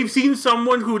 Like, they've seen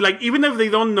someone who, like, even if they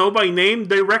don't know by name,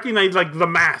 they recognize, like, the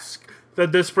mask.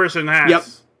 that this person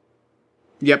has.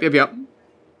 Yep.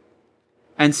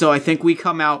 And so I think we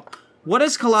come out... What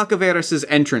does Calacaveras'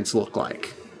 entrance look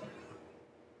like?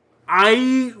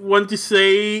 I want to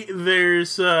say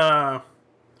there's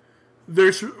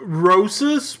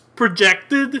roses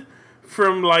projected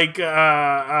from like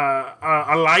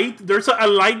a light. There's a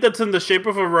light that's in the shape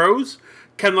of a rose,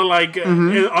 kind of like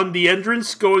on the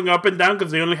entrance going up and down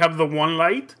because they only have the one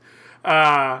light.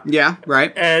 Yeah,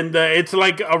 right. And it's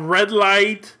like a red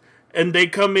light, and they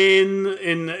come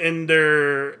in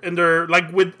their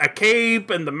like with a cape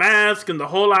and the mask and the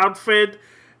whole outfit,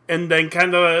 and then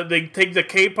kind of they take the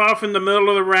cape off in the middle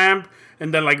of the ramp.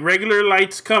 And then, like, regular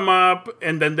lights come up,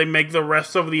 and then they make the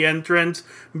rest of the entrance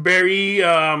very,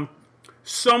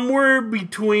 somewhere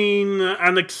between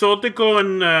an Exotico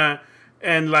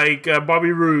and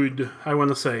Bobby Roode, I want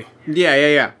to say.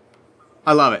 Yeah.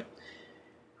 I love it.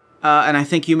 And I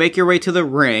think you make your way to the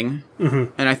ring,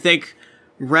 and I think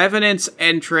Revenant's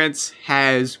entrance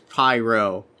has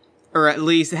pyro. Or at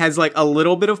least has, like, a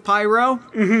little bit of pyro.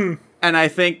 Mm-hmm. And I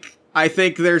think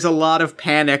there's a lot of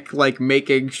panic, like,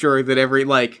 making sure that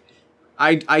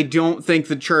I don't think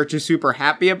the church is super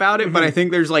happy about it, but I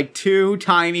think there's, like, 2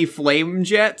 tiny flame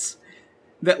jets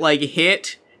that, like,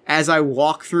 hit as I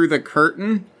walk through the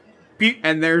curtain.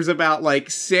 And there's about, like,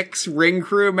 6 ring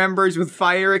crew members with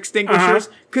fire extinguishers,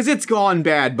 because it's gone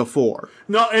bad before.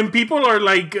 No, and people are,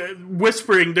 like,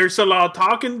 whispering. There's a lot of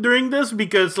talking during this,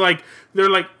 because, like, they're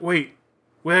like, wait,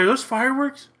 are those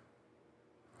fireworks?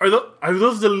 Are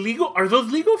those legal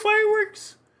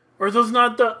fireworks? Or are those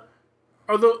not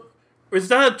is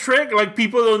that a trick? Like,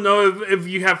 people don't know if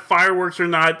you have fireworks or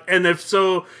not, and if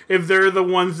so, if they're the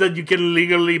ones that you can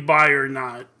legally buy or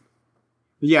not.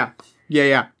 Yeah.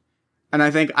 And I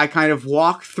think I kind of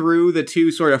walk through the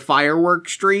 2 sort of firework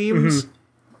streams,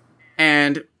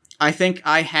 and I think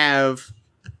I have,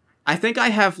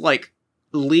 like,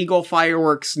 legal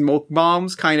fireworks smoke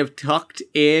bombs kind of tucked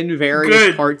in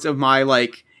various parts of my,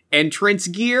 like, entrance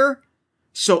gear,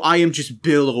 so I am just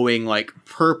billowing, like,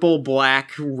 purple,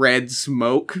 black, red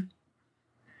smoke.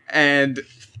 And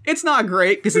it's not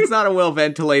great, because it's not a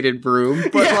well-ventilated room,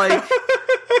 but, like,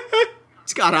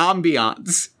 it's got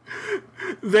ambiance.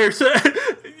 There's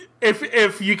if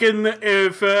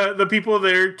the people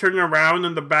there turn around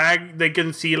in the back, they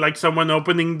can see, like, someone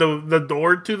opening the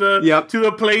door to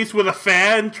the place with a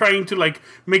fan, trying to, like,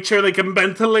 make sure they can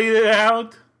ventilate it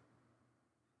out.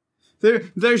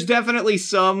 There's definitely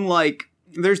some, like,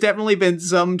 there's definitely been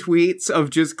some tweets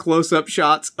of just close-up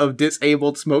shots of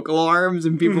disabled smoke alarms,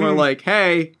 and people are like,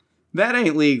 hey, that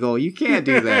ain't legal, you can't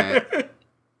do that.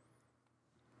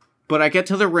 But I get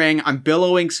to the ring, I'm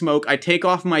billowing smoke, I take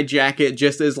off my jacket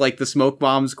just as, like, the smoke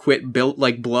bombs quit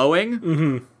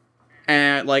blowing.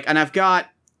 And I've got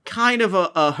kind of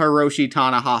a Hiroshi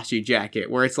Tanahashi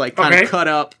jacket, where it's, like, kind of cut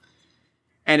up,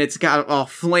 and it's got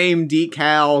flame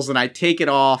decals, and I take it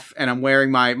off, and I'm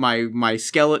wearing my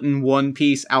skeleton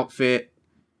one-piece outfit,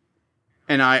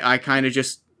 and I kind of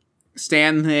just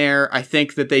stand there. I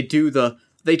think that they do the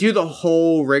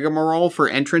whole rigmarole for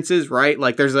entrances, right?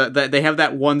 Like, they have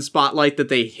that one spotlight that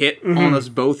they hit on us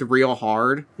both real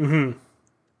hard. And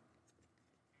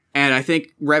I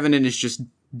think Revenant is just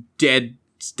dead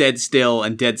still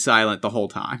and dead silent the whole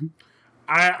time.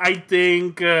 I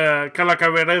think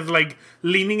Calacaveras is, like,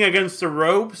 leaning against the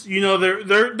ropes. You know,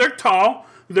 they're tall,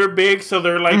 they're big, so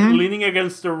they're, like, leaning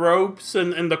against the ropes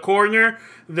and in the corner.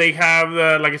 They have,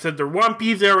 like I said, their one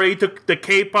piece. They already took the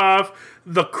cape off.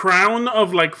 The crown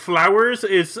of, like, flowers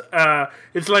is they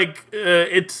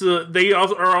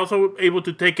also are also able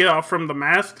to take it off from the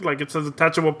mask, like it's a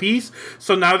detachable piece.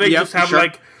 So now they just have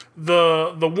like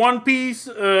the one piece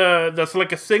that's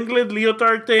like a singlet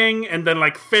leotard thing, and then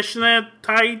like fishnet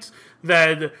tights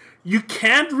that you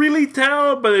can't really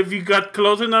tell, but if you got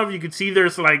close enough, you could see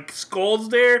there's like skulls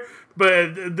there,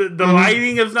 but the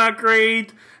lighting is not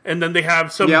great. And then they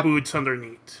have some boots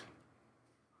underneath.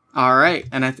 All right,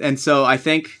 and so I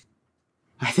think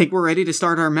we're ready to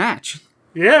start our match.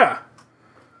 Yeah,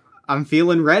 I'm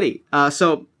feeling ready.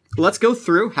 So let's go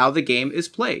through how the game is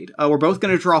played. We're both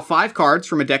going to draw 5 cards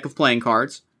from a deck of playing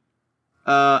cards.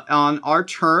 On our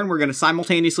turn, we're going to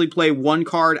simultaneously play 1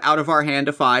 card out of our hand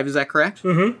to 5. Is that correct?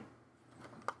 Mm-hmm.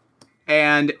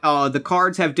 And the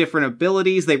cards have different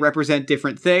abilities. They represent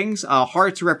different things.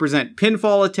 Hearts represent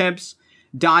pinfall attempts.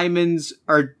 Diamonds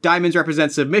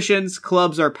represent submissions.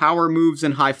 Clubs are power moves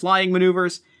and high flying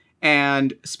maneuvers.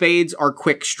 And spades are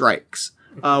quick strikes.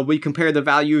 We compare the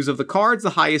values of the cards. The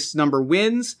highest number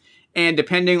wins. And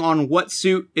depending on what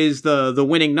suit is the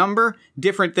winning number,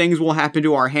 different things will happen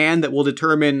to our hand that will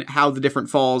determine how the different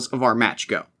falls of our match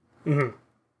go. Mm-hmm.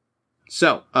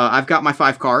 So, I've got my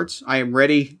 5 cards. I am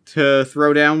ready to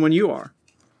throw down when you are.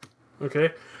 Okay.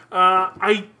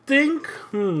 I think...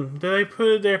 did I put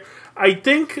it there? I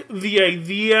think the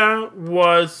idea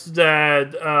was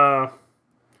that...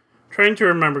 trying to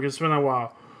remember, because it's been a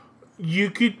while. You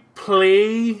could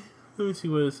play... Let me see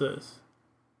what it says.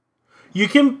 You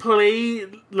can play,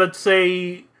 let's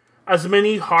say, as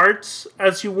many hearts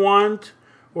as you want,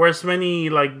 or as many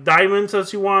like diamonds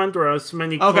as you want, or as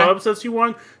many clubs as you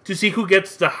want, to see who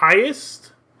gets the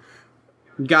highest.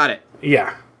 Got it.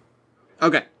 Yeah.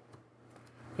 Okay.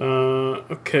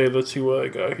 Okay, let's see what I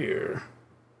got here.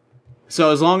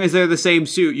 So as long as they're the same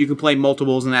suit, you can play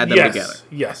multiples and add them together.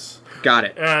 Yes. Got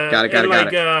it. Got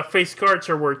it. Face cards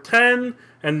are worth 10,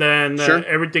 and then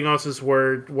everything else is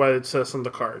worth what it says on the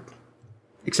card.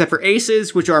 Except for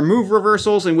aces, which are move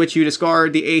reversals, in which you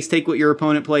discard the ace, take what your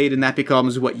opponent played, and that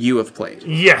becomes what you have played.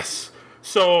 Yes.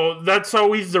 So that's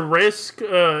always the risk.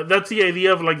 That's the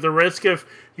idea of like the risk if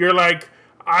you're like,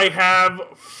 I have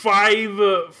five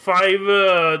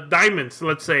diamonds,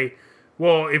 let's say.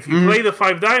 Well, if you play the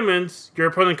 5 diamonds, your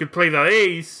opponent could play that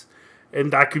ace,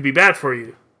 and that could be bad for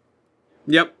you.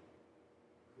 Yep.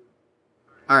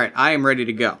 All right, I am ready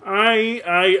to go.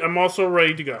 I am also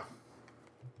ready to go.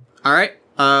 All right.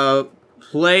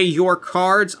 Play your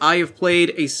cards. I have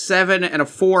played a 7 and a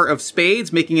 4 of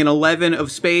spades, making an 11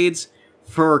 of spades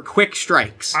for quick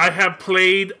strikes. I have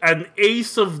played an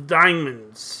ace of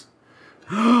diamonds.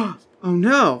 Oh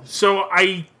no. So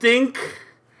I think...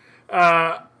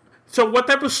 so what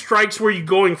type of strikes were you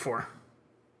going for?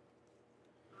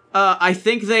 I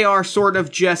think they are sort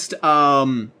of just,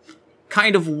 kind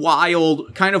of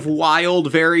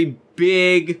wild, very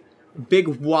big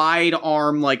wide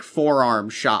arm, like forearm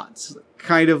shots.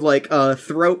 Kind of like,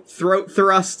 throat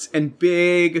thrusts and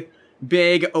big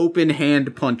open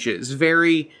hand punches.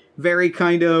 Very, very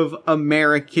kind of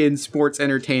American sports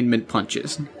entertainment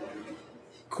punches.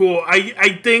 Cool.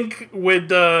 I think with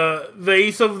the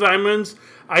ace of diamonds,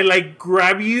 I like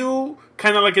grab you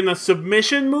kind of like in a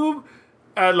submission move,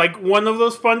 like one of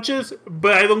those punches,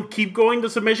 but I don't keep going to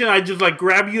submission. I just like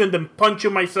grab you and then punch you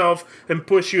myself and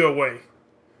push you away,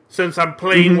 since I'm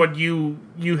playing what you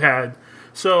had.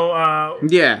 So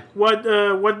yeah. What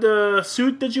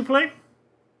suit did you play?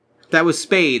 That was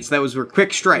spades. That was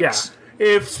quick strikes. Yeah.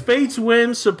 If spades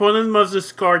wins, opponent must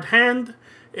discard hand.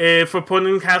 If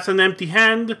opponent has an empty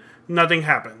hand, nothing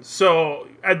happens. So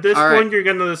at this point, you're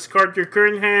gonna discard your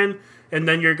current hand, and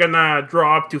then you're gonna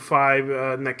draw up to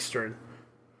 5 next turn.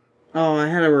 Oh, I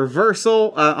had a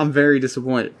reversal. I'm very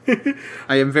disappointed.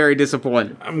 I am very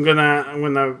disappointed. I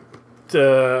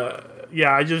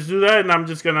just do that, and I'm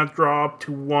just gonna draw up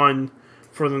to 1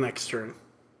 for the next turn.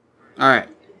 All right.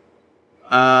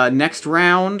 Next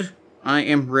round, I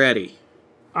am ready.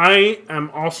 I am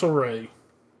also ready.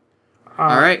 All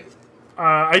right.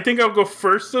 I think I'll go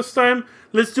first this time.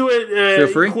 Let's do it. Feel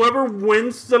free. Whoever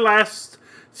wins the last...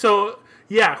 So,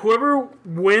 yeah, whoever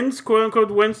wins,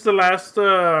 quote-unquote, wins the last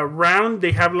round,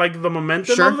 they have, like, the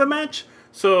momentum of the match.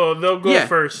 So they'll go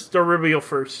first. They'll reveal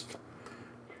first.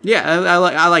 Yeah,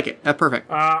 I like it. That's perfect.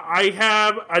 I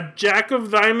have a jack of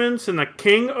diamonds and a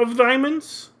king of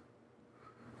diamonds.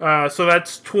 So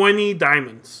that's 20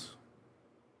 diamonds.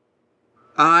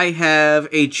 I have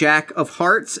a jack of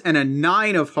hearts and a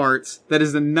 9 of hearts. That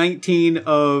is a 19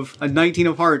 of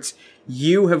hearts.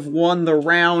 You have won the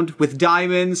round with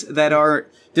diamonds that are...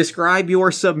 Describe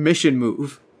your submission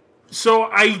move. So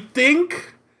I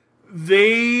think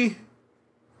they...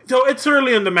 So it's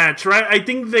early in the match, right? I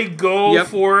think they go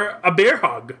for a bear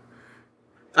hug.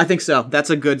 I think so. That's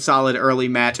a good, solid early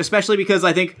match, especially because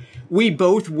I think we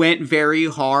both went very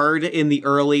hard in the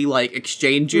early, like,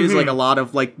 exchanges. Like, a lot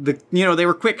of, like, they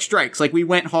were quick strikes. Like, we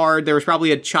went hard. There was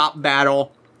probably a chop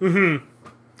battle.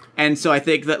 And so I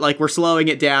think that, like, we're slowing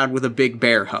it down with a big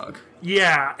bear hug.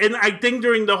 Yeah, and I think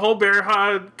during the whole bear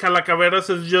hug, Calacaveras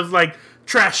is just, like,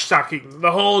 trash talking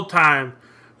the whole time.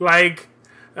 Like,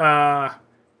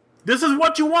 this is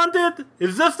what you wanted?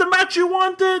 Is this the match you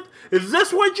wanted? Is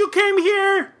this what you came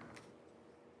here?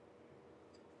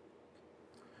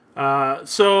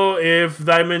 So if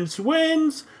diamonds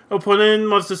wins, opponent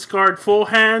must discard full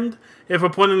hand. If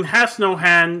opponent has no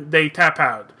hand, they tap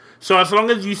out. So as long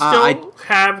as you still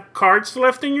have cards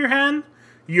left in your hand,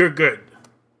 you're good.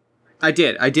 I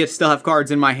did still have cards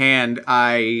in my hand.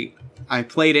 I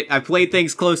played it. I played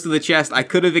things close to the chest. I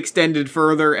could have extended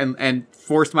further and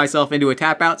forced myself into a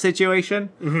tap-out situation,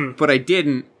 but I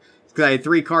didn't, because I had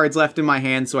 3 cards left in my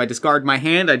hand, so I discard my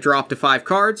hand, I drop to 5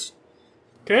 cards.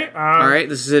 Okay. Alright,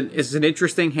 this is an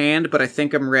interesting hand, but I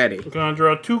think I'm ready. I'm gonna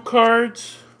draw 2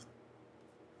 cards.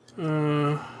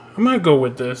 I'm gonna go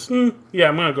with this. Yeah,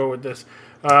 I'm gonna go with this.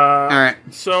 All right.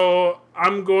 So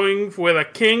I'm going with a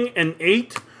king and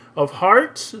 8 of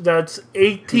hearts. That's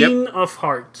 18 of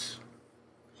hearts.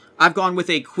 I've gone with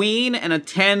a queen and a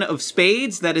 10 of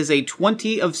spades. That is a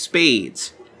 20 of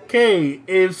spades. Okay,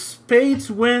 if spades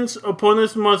wins,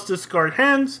 opponents must discard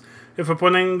hands. If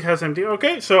opponent has empty...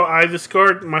 Okay, so I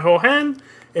discard my whole hand,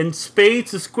 and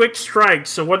spades is quick strike.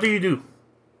 So what do you do?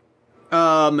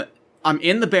 I'm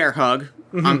in the bear hug.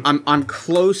 I'm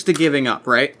close to giving up,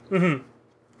 right?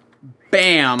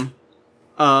 Bam.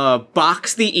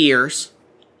 Box the ears.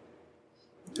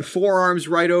 Forearms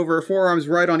right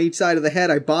on each side of the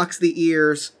head. I box the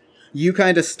ears. You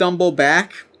kind of stumble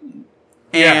back.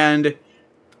 And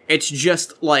it's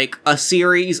just like a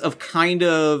series of kind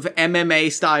of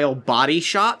MMA style body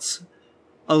shots.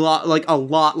 A lot,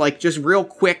 like just real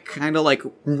quick, kind of like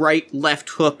right, left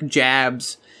hook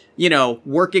jabs. You know,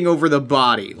 working over the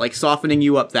body, like softening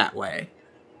you up that way.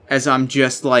 As I'm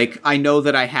just like, I know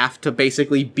that I have to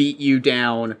basically beat you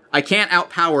down. I can't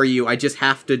outpower you, I just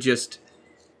have to just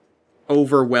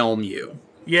overwhelm you.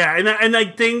 Yeah, and I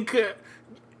think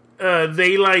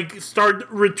they like start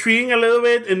retreating a little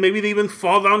bit, and maybe they even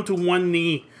fall down to one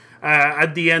knee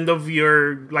at the end of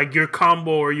your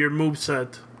combo or your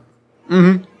moveset.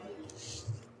 All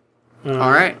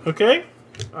right. Okay,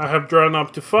 I have drawn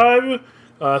up to 5.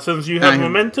 Since you have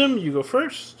momentum, you go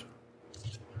first.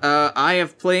 I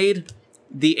have played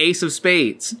the ace of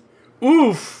spades.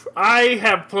 Oof! I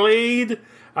have played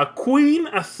a queen,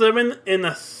 a 7, and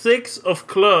a 6 of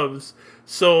clubs.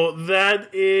 So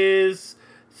that is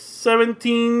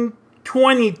 17,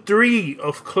 23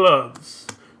 of clubs.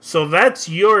 So that's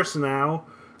yours now.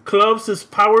 Clubs is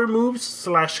power moves /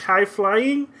 high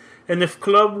flying. And if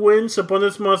club wins,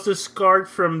 opponents must discard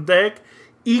from deck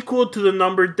equal to the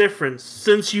number difference.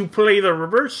 Since you play the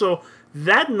reversal,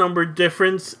 that number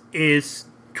difference is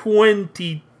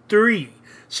 23.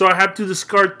 So I have to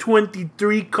discard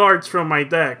 23 cards from my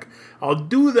deck. I'll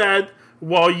do that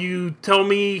while you tell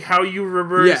me how you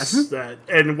reverse that.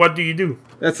 And what do you do?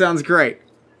 That sounds great.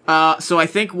 So I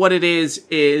think what it is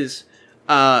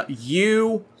I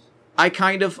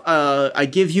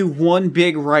give you one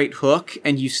big right hook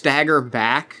and you stagger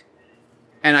back.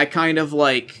 And I kind of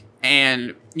like...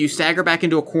 And you stagger back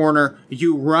into a corner,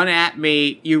 you run at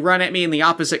me in the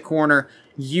opposite corner,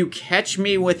 you catch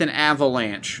me with an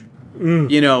avalanche.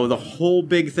 You know, the whole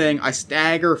big thing. I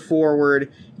stagger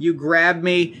forward, you grab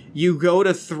me, you go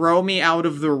to throw me out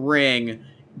of the ring,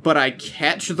 but I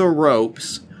catch the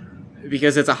ropes,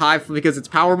 because it's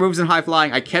power moves and high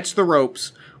flying. I catch the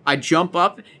ropes, I jump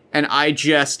up, and I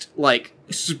just, like,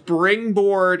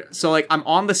 springboard, so, like, I'm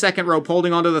on the second rope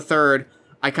holding onto the third,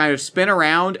 I kind of spin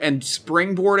around, and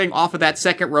springboarding off of that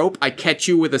second rope, I catch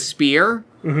you with a spear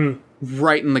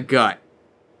right in the gut.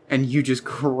 And you just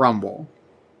crumble.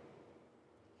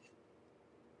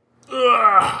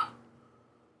 Ugh.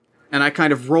 And I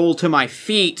kind of roll to my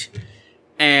feet,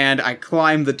 and I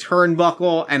climb the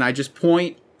turnbuckle, and I just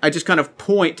kind of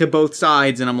point to both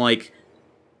sides, and I'm like,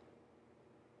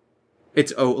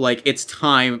 it's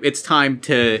time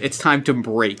to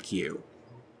break you.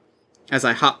 As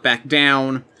I hop back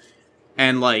down,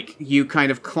 and, like, you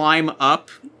kind of climb up,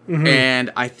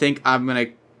 and I think I'm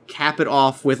gonna cap it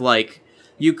off with, like,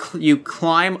 you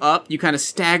climb up, you kind of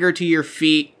stagger to your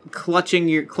feet, clutching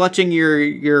your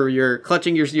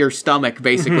stomach,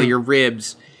 basically, your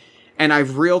ribs, and I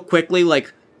real quickly,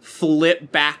 like,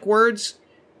 flip backwards,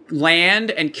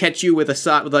 land, and catch you with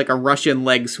a Russian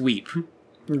leg sweep.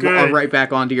 Good. Right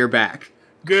back onto your back.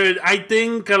 Good. I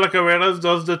think Calacaveras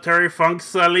does the Terry Funk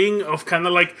selling of kind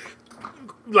of like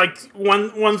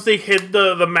once they hit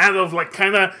the mat of like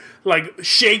kind of like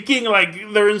shaking, like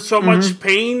they're in so much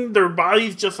pain, their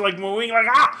body's just like moving like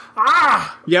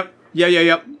Yep.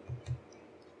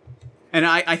 And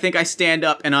I think I stand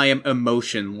up and I am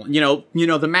emotional. You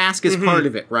know the mask is part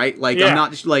of it, right? Like I'm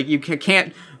not just like you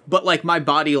can't, but like my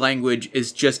body language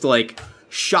is just like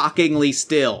shockingly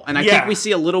still, and I think we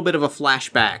see a little bit of a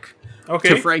flashback. Okay.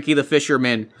 To Frankie the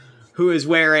Fisherman, who is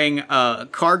wearing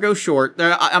cargo short.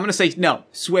 I'm going to say, no,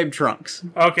 swim trunks.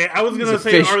 Okay, I was going to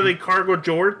say, are they cargo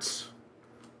jorts?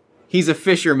 He's a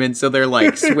fisherman, so they're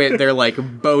like they're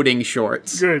like boating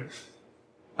shorts. Good.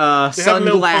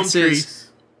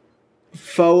 Sunglasses.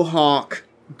 Faux hawk.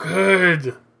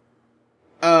 Good.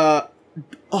 A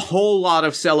whole lot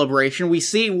of celebration. We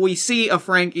see a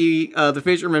Frankie the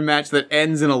Fisherman match that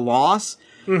ends in a loss.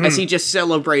 As he just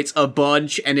celebrates a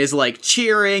bunch and is like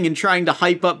cheering and trying to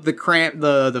hype up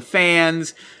the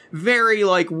fans. very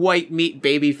like white meat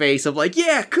baby face of like,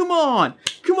 yeah, come on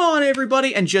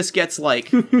everybody, and just gets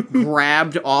like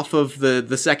grabbed off of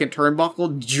the second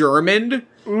turnbuckle, Germaned,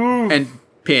 and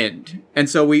pinned. And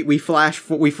so we flash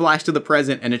to the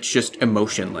present, and it's just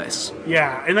emotionless.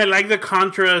 Yeah, and I like the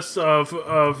contrast of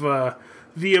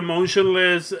the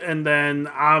emotionless, and then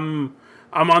I'm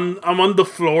on the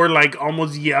floor like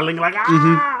almost yelling like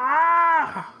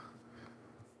ah.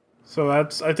 So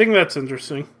I think that's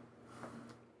interesting.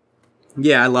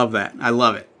 Yeah, I love that. I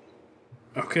love it.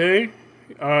 Okay.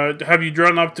 Have you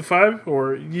drawn up to 5,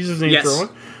 or you just need Yes. to draw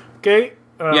one? Okay.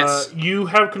 Yes. You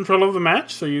have control of the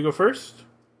match, so you go first.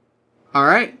 All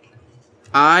right.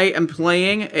 I am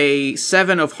playing a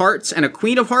 7 of hearts and a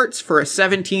queen of hearts for a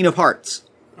 17 of hearts.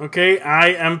 Okay,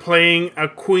 I am playing a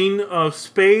queen of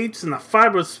spades and a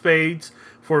 5 of spades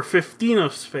for 15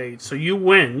 of spades. So you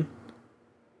win.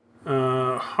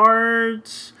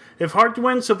 Hearts. If heart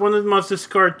wins, opponent must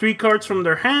discard 3 cards from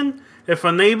their hand. If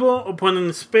unable, opponent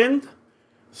is pinned.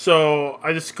 So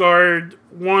I discard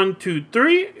 1, 2,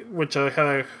 3, which I had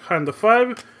a hand of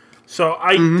 5. So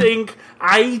I think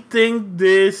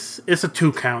this is a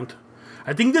 2 count.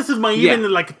 I think this is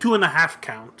even like a 2.5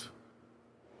 count.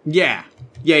 Yeah.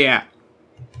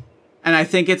 And I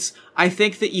think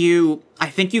that you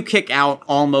kick out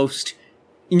almost,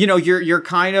 you're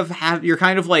kind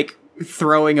of like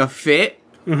throwing a fit.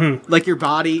 Mm-hmm. Like your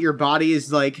body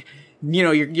is like,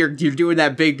 you're doing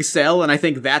that big sell, and I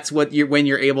think that's what when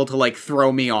you're able to like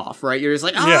throw me off, right? You're just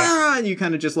like, and you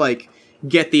kind of just like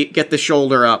get the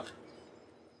shoulder up.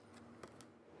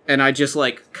 And I just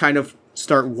like kind of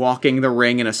start walking the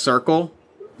ring in a circle,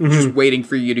 just waiting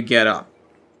for you to get up.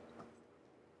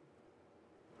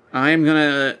 I am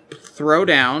gonna throw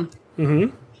down.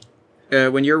 When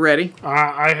you're ready.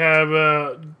 I have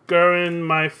go in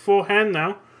my full hand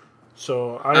now,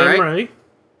 so I am ready.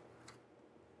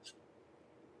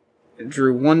 I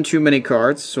drew 1 too many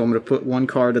cards, so I'm gonna put 1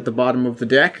 card at the bottom of the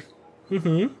deck.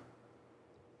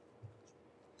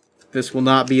 This will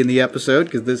not be in the episode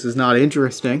because this is not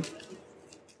interesting.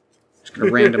 Just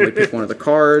gonna randomly pick one of the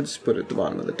cards, put it at the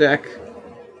bottom of the deck.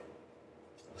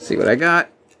 See what I got.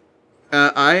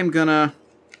 I'm gonna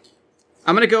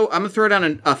throw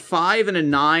down a 5 and a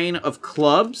 9 of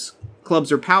clubs.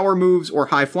 Clubs are power moves or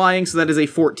high flying, so that is a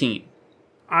 14.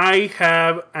 I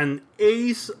have an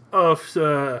ace of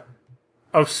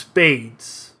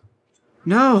spades.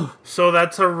 No. So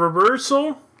that's a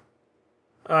reversal.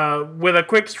 With a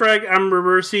quick strike, I'm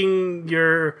reversing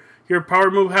your power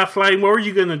move half flying. What were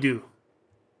you gonna do?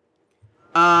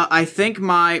 I think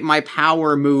my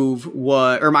power move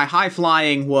or my high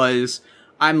flying was,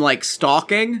 I'm like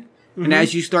stalking, and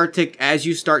as you start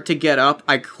to get up,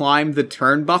 I climb the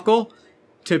turnbuckle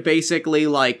to basically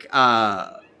like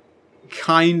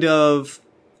kind of.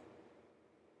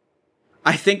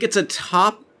 I think it's a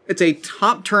top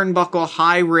turnbuckle,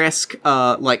 high risk,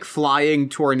 like flying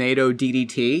tornado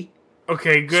DDT.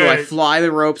 Okay, good. So I fly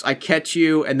the ropes, I catch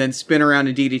you, and then spin around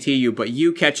and DDT you, but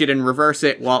you catch it and reverse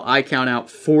it while I count out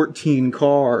 14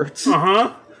 cards.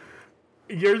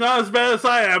 You're not as bad as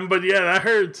I am, but yeah, that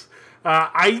hurts.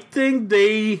 I think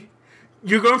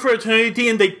you're going for a DDT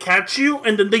and they catch you,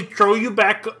 and then they throw you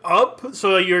back up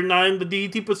so that you're not in the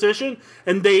DDT position,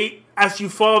 and as you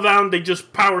fall down, they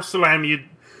just power slam you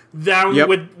down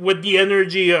with the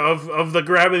energy of the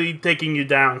gravity taking you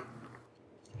down.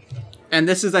 And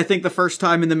this is, I think, the first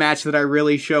time in the match that I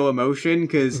really show emotion,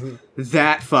 because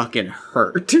that fucking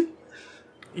hurt.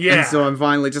 Yeah. And so I'm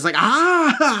finally just like,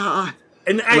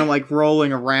 And I'm like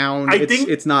rolling around.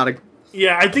 It's not a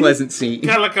pleasant scene.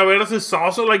 Calacaveras is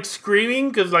also like screaming,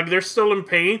 because like they're still in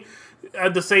pain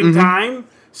at the same time.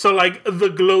 So like the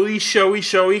glowy,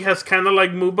 showy has kind of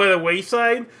like moved by the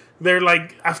wayside. They're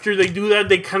like, after they do that,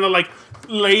 they kind of like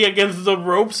lay against the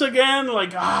ropes again,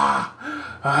 like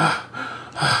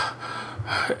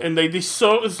and they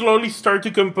slowly start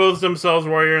to compose themselves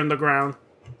while you're on the ground.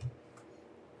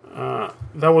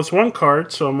 That was 1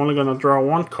 card, so I'm only gonna draw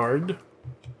 1 card.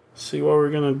 See what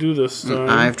we're gonna do this time.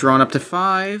 I've drawn up to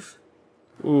 5.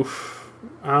 Oof.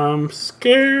 I'm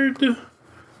scared,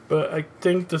 but I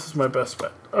think this is my best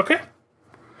bet. Okay.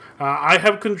 I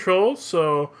have control,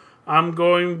 so I'm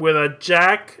going with a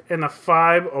jack and a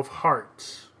 5 of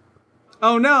hearts.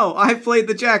 Oh no, I played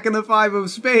the jack and the 5 of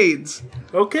spades.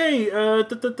 Okay,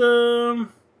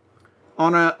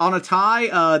 On a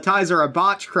tie, ties are a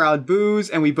botch, crowd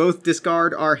boos, and we both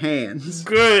discard our hands.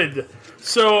 Good.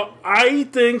 So I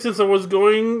think since I was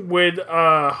going with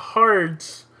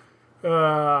hearts,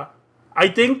 I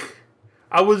think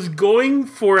I was going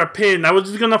for a pin. I was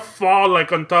just gonna fall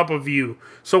like on top of you.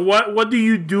 So what do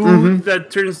you do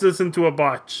that turns this into a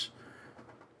botch?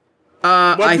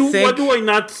 What do I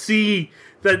not see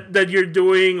that you're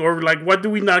doing, or like what do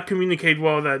we not communicate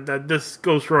well that this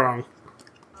goes wrong?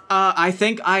 I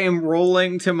think I am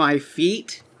rolling to my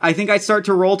feet. I think I start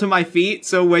to roll to my feet,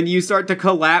 so when you start to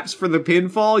collapse for the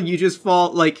pinfall, you just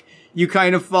fall, like, you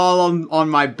kind of fall on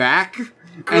my back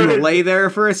and lay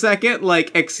there for a second, like,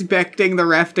 expecting the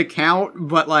ref to count,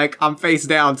 but, like, I'm face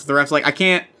down, so the ref's like,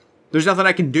 there's nothing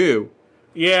I can do.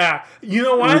 Yeah, you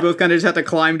know what? And we both kind of just have to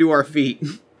climb to our feet.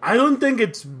 I don't think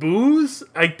it's booze,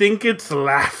 I think it's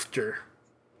laughter.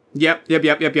 Yep.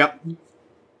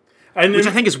 And Which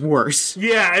I think is worse.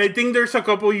 Yeah, I think there's a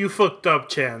couple you fucked up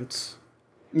chants.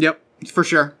 Yep, for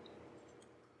sure.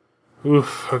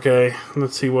 Oof, okay.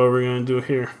 Let's see what we're gonna do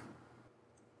here.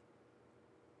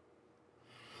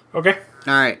 Okay.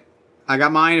 Alright. I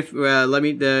got mine. If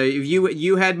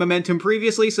you had momentum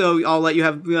previously, so I'll let you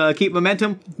have keep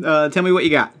momentum. Tell me what you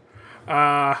got.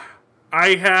 I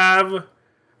have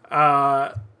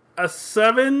a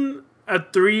 7, a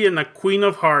 3, and a Queen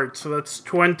of Hearts, so that's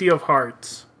 20 of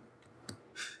hearts.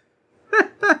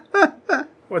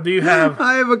 What do you have?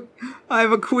 I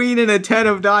have a queen and a 10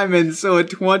 of diamonds, so a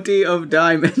 20 of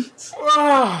diamonds.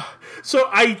 So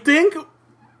I think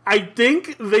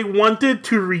they wanted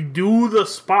to redo the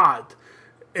spot,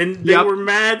 and they were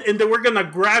mad, and they were gonna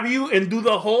grab you and do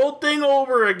the whole thing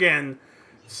over again.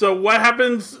 So what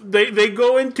happens? They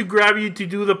go in to grab you to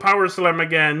do the power slam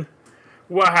again.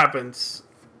 What happens?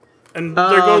 And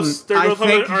there goes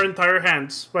our entire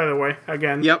hands. By the way,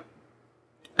 again. Yep.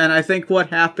 And I think what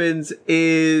happens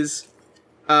is,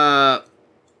 I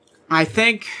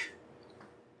think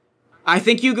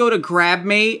you go to grab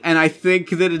me, and I think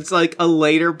that it's, like, a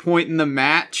later point in the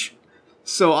match.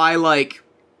 So I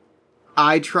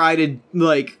try to,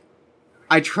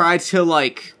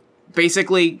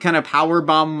 basically kind of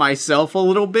powerbomb myself a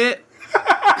little bit.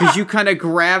 Because you kind of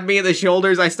grab me at the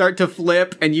shoulders, I start to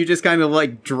flip, and you just kind of,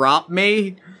 like, drop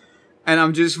me. And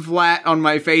I'm just flat on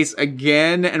my face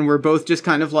again, and we're both just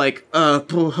kind of like,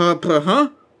 what?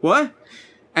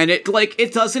 And it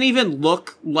doesn't even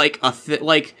look like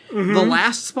the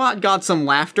last spot got some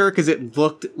laughter because it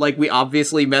looked like we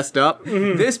obviously messed up.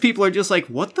 This people are just like,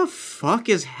 what the fuck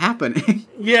is happening?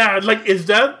 Yeah, like, is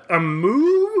that a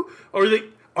move? Are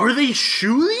they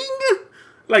shooting?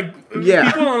 Like,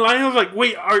 people online are like,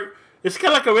 wait, is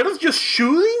Calacaveras just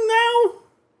shooting now?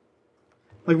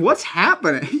 Like, what's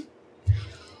happening?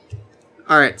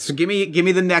 All right, so give me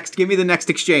the next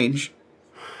exchange.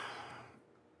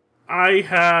 I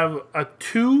have a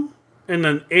 2 and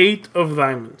an 8 of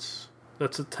diamonds.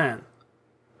 That's a 10.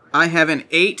 I have an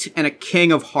 8 and a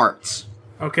king of hearts.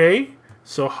 Okay,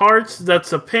 so hearts,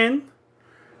 that's a pin.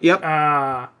 Yep.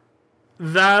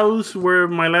 Those were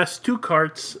my last 2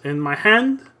 cards in my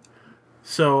hand,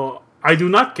 so I do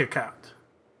not kick out.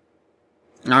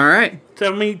 All right.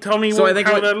 Tell me how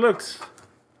that looks.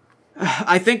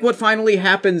 I think what finally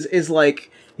happens is,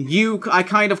 like, I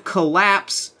kind of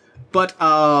collapse, but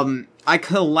I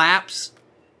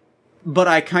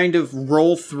kind of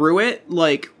roll through it.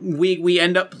 Like, we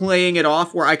end up playing it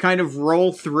off where I kind of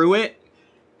roll through it,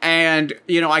 and,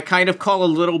 I kind of call a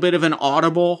little bit of an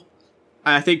audible.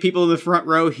 I think people in the front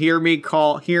row hear me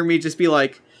just be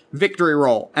like, victory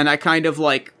roll, and I kind of,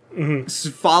 like,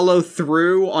 follow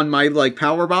through on my, like,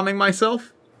 power bombing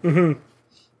myself.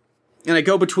 And I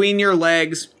go between your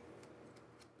legs.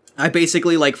 I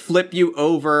basically, like, flip you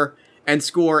over and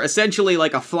score essentially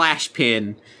like a flash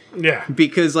pin. Yeah.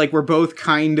 Because, like, we're both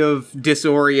kind of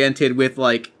disoriented with,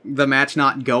 like, the match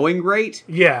not going great.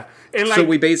 Yeah. And, like, so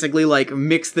we basically, like,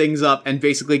 mix things up and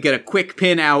basically get a quick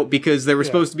pin out because there was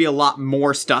supposed to be a lot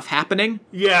more stuff happening.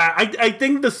 Yeah, I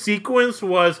think the sequence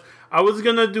was, I was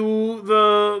gonna do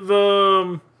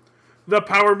the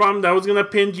power bomb that was gonna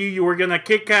pin you, you were gonna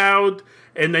kick out,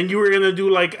 and then you were gonna do,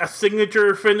 like, a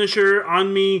signature finisher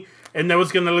on me, and that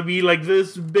was gonna be, like,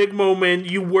 this big moment.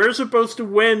 You were supposed to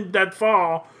win that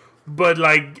fall, but,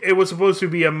 like, it was supposed to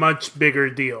be a much bigger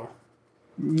deal.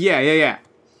 Yeah.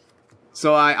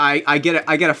 So I get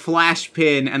a flash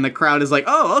pin, and the crowd is like,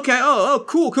 oh, okay,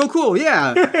 cool,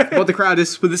 yeah. But the crowd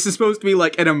this is supposed to be,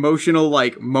 like, an emotional,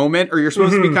 like, moment, or you're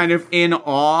supposed to be kind of in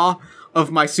awe of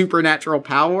my supernatural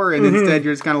power, and instead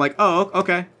you're just kind of like, oh,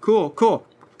 okay, cool.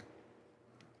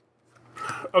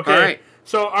 Okay, all right.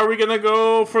 So are we gonna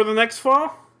go for the next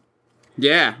fall?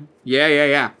 Yeah.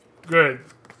 Good.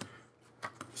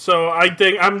 So I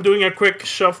think I'm doing a quick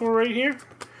shuffle right here.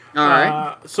 All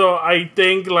right. So I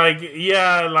think, like,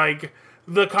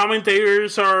 the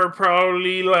commentators are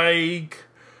probably, like,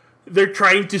 they're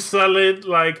trying to sell it,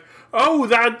 like, oh,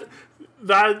 that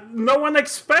no one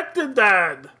expected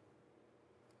that.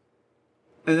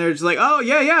 And they're just like, oh,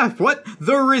 yeah, what?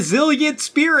 The resilient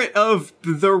spirit of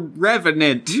the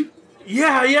Revenant.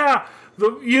 Yeah.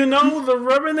 The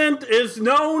Revenant is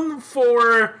known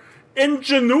for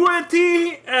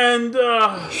ingenuity and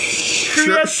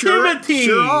creativity.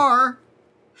 Sure are.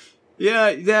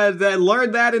 Yeah, they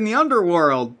learned that in the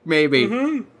underworld, maybe.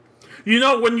 Mm-hmm. You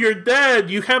know, when you're dead,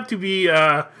 you have to be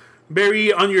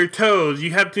very on your toes.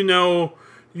 You have to know,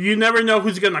 you never know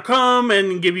who's going to come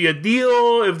and give you a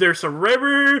deal, if there's a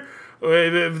river, or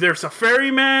if there's a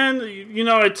ferryman. You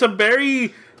know, it's a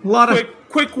very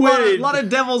quick win. A lot of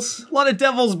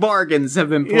devil's bargains have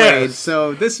been played, yes.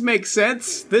 So this makes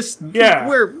sense.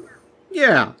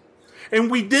 Yeah. And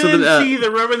we didn't see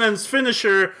the Revenant's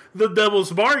finisher, the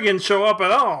Devil's Bargain, show up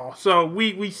at all. So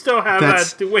we still have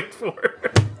that to wait for.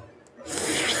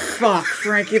 Fuck,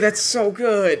 Frankie, that's so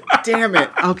good. Damn it.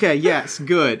 Okay, yes,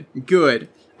 good.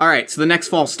 All right, so the next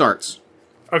fall starts.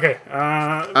 Okay,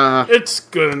 it's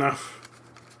good enough.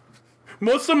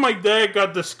 Most of my deck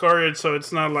got discarded, so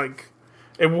it's not like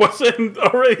it wasn't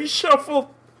already shuffled.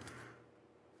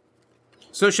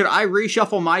 So should I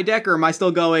reshuffle my deck, or am I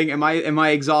still going? Am I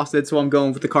exhausted? So I'm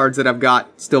going with the cards that I've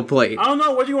got still played. I don't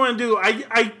know. What do you want to do?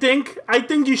 I think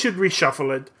you should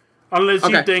reshuffle it, unless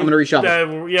you think I'm gonna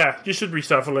reshuffle. You should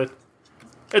reshuffle it.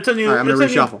 It's a new. All right, I'm gonna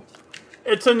reshuffle.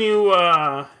 It's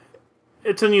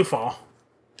a new fall.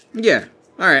 Yeah.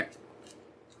 All right.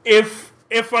 If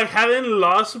I hadn't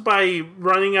lost by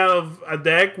running out of a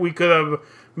deck, we could have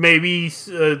maybe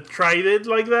tried it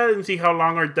like that and see how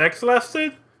long our decks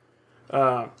lasted.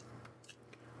 I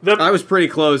was pretty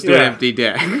close to an empty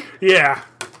deck. Yeah.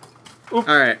 All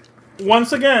right.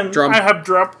 Once again, I have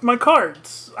dropped my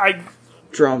cards. I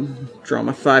draw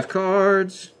my 5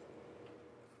 cards.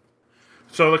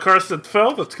 So the cards that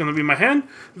fell, that's going to be my hand.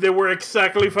 There were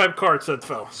exactly 5 cards that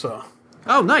fell. So.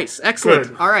 Oh, nice, excellent.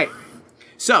 Good. All right.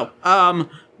 So,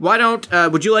 why don't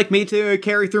would you like me to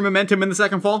carry through momentum in the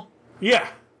second fall? Yeah.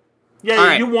 Yeah,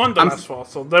 right. You won the last fall,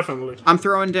 so definitely. I'm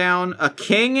throwing down a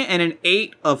king and an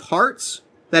 8 of hearts.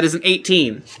 That is an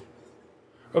 18.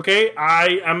 Okay,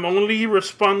 I am only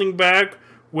responding back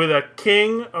with a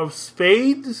king of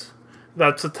spades.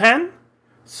 That's a 10.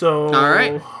 So, all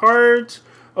right. Hearts.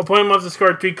 Opponent must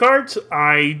discard 3 cards.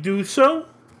 I do so.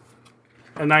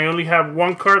 And I only have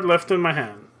 1 card left in my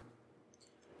hand.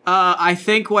 I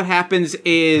think what happens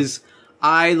is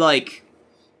I,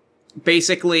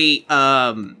 basically,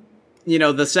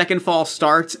 the second fall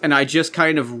starts and I just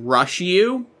kind of rush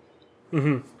you.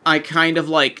 Mm-hmm. I kind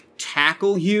of,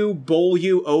 tackle you, bowl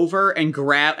you over, and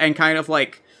grab, and kind of,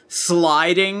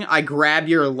 sliding, I grab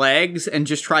your legs and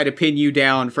just try to pin you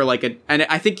down for, and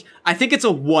I think it's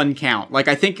a 1 count.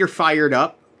 I think you're fired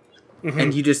up,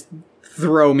 and you just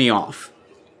throw me off.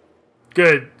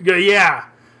 Good, yeah.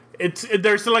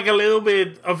 There's a little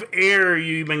bit of air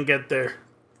you even get there.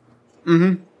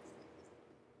 Mm-hmm.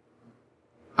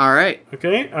 All right.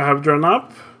 Okay, I have drawn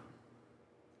up.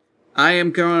 I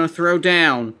am going to throw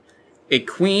down a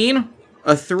queen,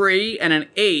 a 3, and an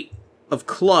 8 of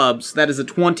clubs. That is a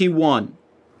 21.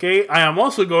 Okay, I am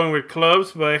also going with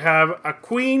clubs, but I have a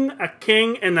queen, a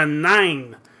king, and a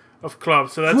 9 of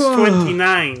clubs. So that's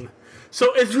 29.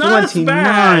 So it's not 29. As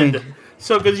bad.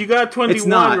 So, because you got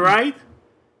 21, right?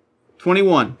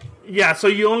 21. Yeah, so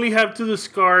you only have to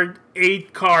discard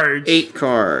 8 cards. 8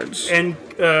 cards. And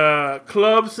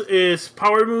clubs is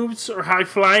power moves or high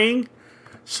flying.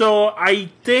 So I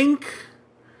think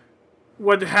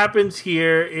what happens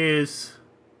here is...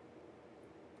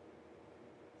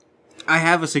 I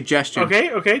have a suggestion.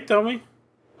 Okay, tell me.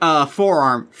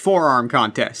 Forearm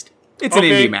contest. It's an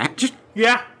indie match.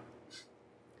 Yeah.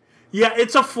 Yeah,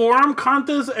 it's a forearm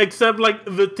contest, except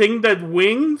the thing that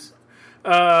wings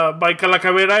by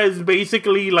Calacaveira is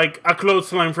basically a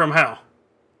clothesline from hell.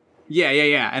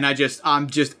 Yeah. And I'm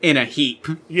just in a heap.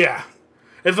 Yeah.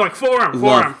 It's forearm,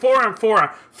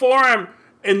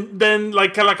 and then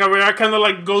Calacaveira kind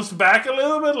of goes back a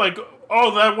little bit,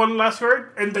 that one last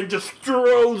hurt, and then just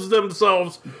throws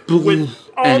themselves with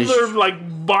all their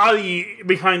body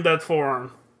behind that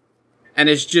forearm. And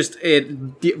it's just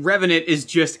Revenant is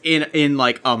just in a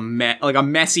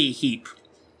messy heap.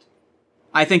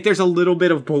 I think there's a little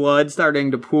bit of blood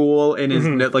starting to pool in his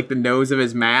the nose of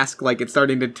his mask. It's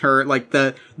starting to turn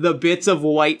the bits of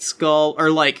white skull or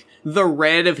the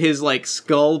red of his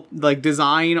skull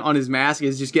design on his mask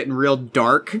is just getting real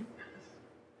dark.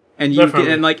 And you can,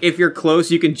 and if you're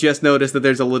close, you can just notice that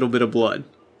there's a little bit of blood.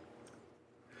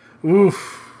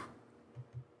 Oof.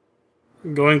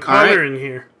 Going color in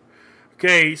here.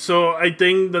 Okay, so I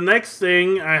think the next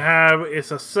thing I have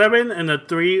is a 7 and a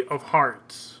 3 of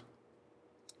hearts.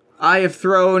 I have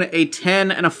thrown a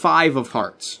 10 and a 5 of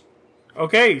hearts.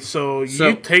 Okay, so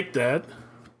you take that.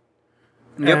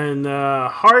 Yep. And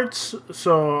hearts,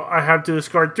 so I have to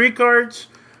discard 3 cards.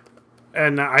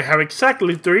 And I have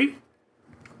exactly 3.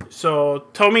 So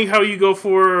tell me how you go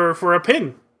for a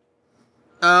pin.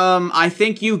 I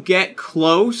think you get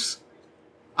close.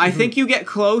 I think you get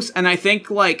close, and I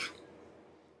think, like...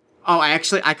 Oh, I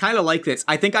kind of like this.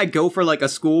 I think I'd go for, like, a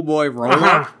schoolboy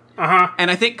roll-up. And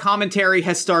I think commentary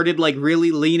has started, like,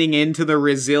 really leaning into the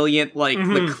resilient, like,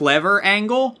 the clever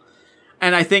angle.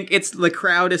 And I think the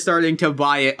crowd is starting to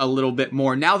buy it a little bit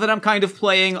more. Now that I'm kind of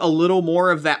playing a little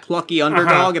more of that plucky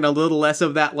underdog and a little less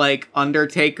of that, like,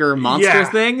 Undertaker monster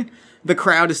thing, the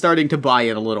crowd is starting to buy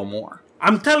it a little more.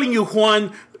 I'm telling you,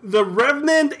 Juan, the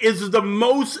Revenant is the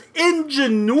most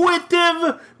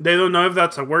ingenuitive, they don't know if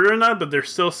that's a word or not, but they're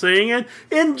still saying it,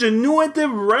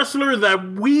 ingenuitive wrestler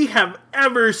that we have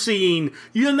ever seen.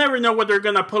 You never know what they're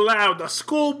gonna pull out. A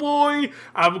schoolboy,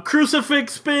 a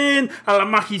crucifix pin, a la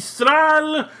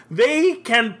magistral. They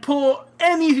can pull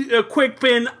any quick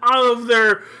pin out of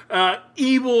their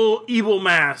evil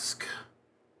mask.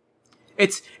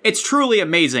 It's truly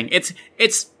amazing. It's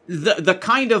the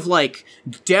kind of, like,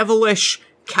 devilish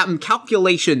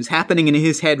calculations happening in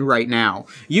his head right now.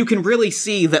 You can really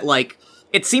see that, like,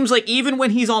 it seems like even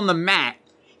when he's on the mat,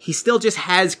 he still just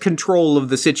has control of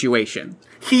the situation.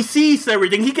 He sees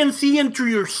everything. He can see into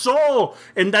your soul,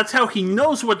 and that's how he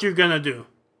knows what you're gonna do.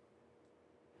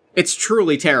 It's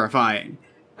truly terrifying.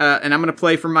 And I'm gonna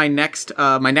play for my next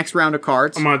round of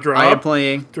cards. I'm gonna draw. I am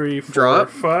playing 3, 4, draw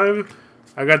 5.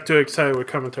 I got too excited with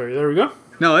commentary. There we go.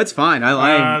 No, it's fine. I'm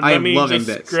loving this.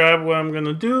 Let me just grab what I'm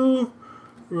gonna do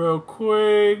real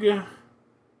quick.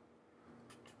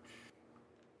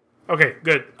 Okay,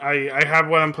 good. I have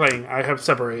what I'm playing. I have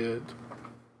separated.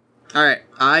 Alright,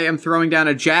 I am throwing down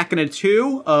a jack and a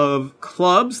 2 of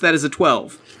clubs. That is a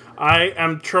 12. I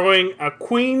am throwing a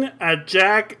queen, a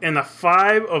jack, and a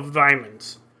 5 of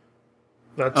diamonds.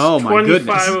 That's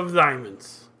 25 of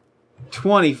diamonds.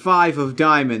 25 of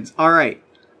diamonds. Alright.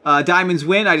 Diamonds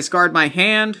win. I discard my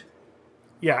hand.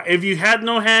 Yeah, if you had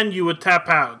no hand, you would tap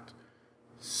out.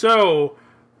 So,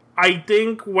 I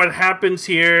think what happens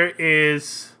here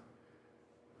is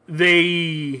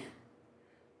you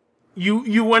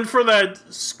went for that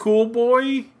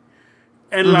schoolboy,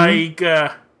 and I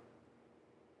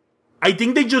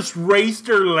think they just raised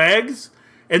their legs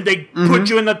and they put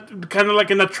you in a kind of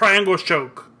like in a triangle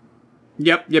choke.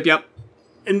 Yep.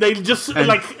 And they just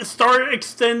like start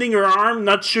extending your arm,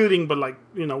 not shooting, but like,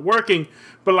 working.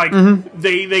 But like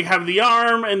they have the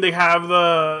arm and they have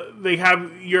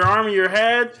your arm and your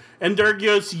head, and they're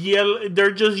just yelling.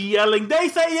 They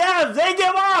say yes, they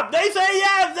give up. They say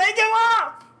yes, they give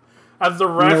up. As the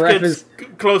ref gets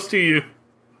close to you.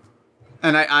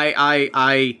 And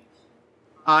I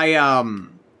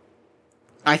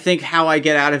think how I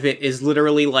get out of it is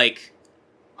literally like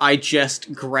I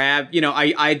just grab,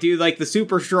 I do like the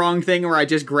super strong thing where I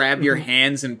just grab your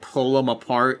hands and pull them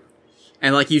apart.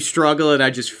 And like you struggle and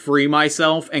I just free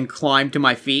myself and climb to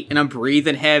my feet, and I'm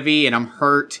breathing heavy and I'm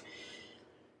hurt.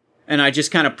 And I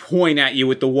just kind of point at you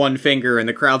with the one finger, and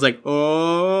the crowd's like,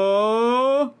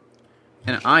 oh.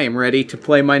 And I am ready to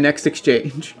play my next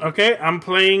exchange. Okay, I'm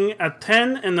playing a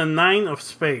 10 and a 9 of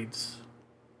spades.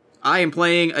 I am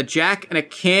playing a jack and a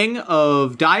king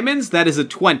of diamonds. That is a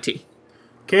 20.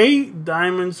 Okay,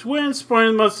 diamonds wins.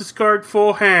 Opponent must discard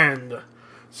full hand.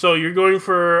 So you're going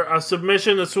for a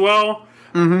submission as well.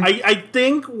 I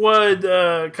think what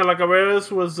Calacaveras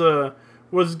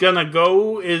was gonna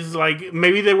go is like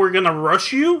maybe they were gonna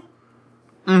rush you.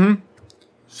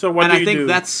 So what do you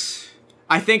do?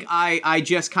 I think I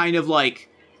just kind of like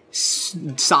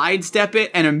sidestep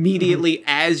it and immediately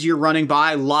as you're running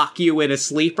by lock you in a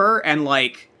sleeper and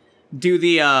like do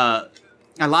the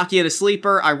I lock you in a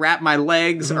sleeper, I wrap my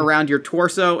legs around your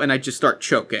torso, and I just start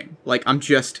choking. Like I'm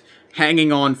just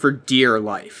hanging on for dear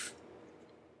life.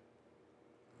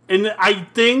 And I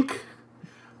think,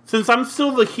 since I'm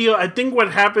still the heel, I think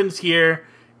what happens here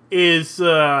is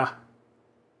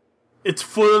it's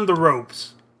foot on the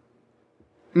ropes.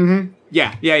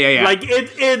 Yeah. Like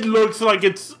it looks like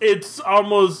it's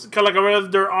almost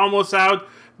they're almost out,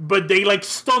 but they like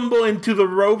stumble into the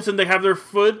ropes and they have their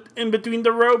foot in between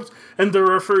the ropes, and the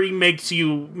referee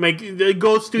it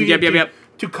goes to you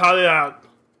to call it out.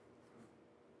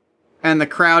 And the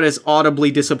crowd is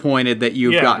audibly disappointed that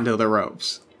you've gotten to the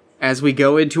ropes. As we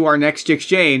go into our next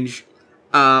exchange,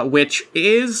 which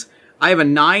is, I have a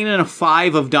 9 and a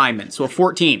 5 of diamonds, so a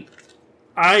 14.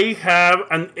 I have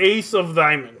an ace of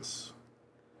diamonds.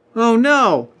 Oh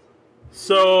no!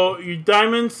 So your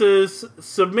diamonds is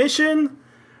submission.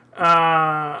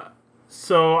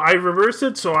 So I reverse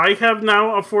it. So I have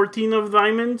now a 14 of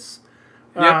diamonds.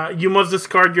 Yep. You must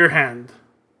discard your hand.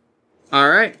 All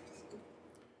right.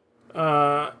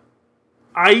 I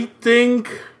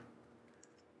think...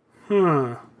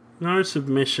 Another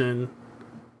submission.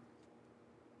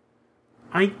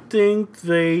 I think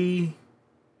they're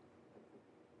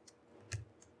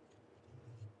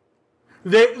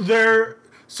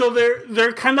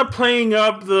kind of playing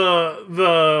up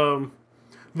the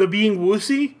being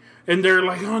wussy, and they're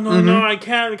like, oh no, I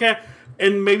can't.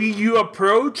 And maybe you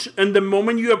approach, and the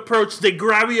moment you approach, they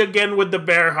grab you again with the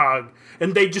bear hug,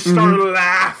 and they just start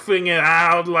laughing it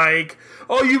out like,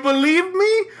 oh, you believe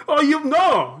me?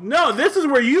 Oh, no, this is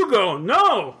where you go.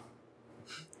 No.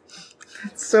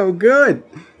 So good.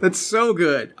 That's so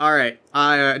good. All right,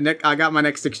 I got my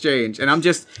next exchange, and I'm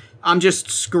just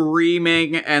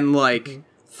screaming and like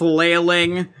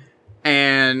flailing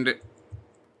and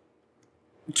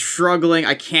struggling.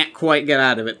 I can't quite get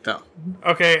out of it though.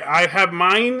 Okay, I have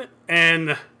mine,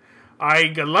 and I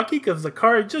got lucky because the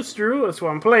card just drew. That's what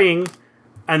I'm playing.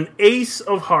 An ace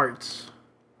of hearts.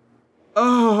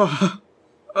 Oh.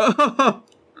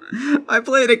 I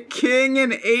played a king,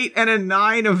 an 8, and a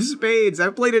 9 of spades. I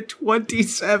played a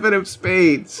 27 of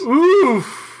spades.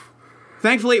 Oof.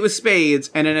 Thankfully, it was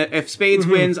spades, and if spades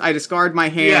wins, I discard my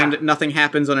hand. Yeah. Nothing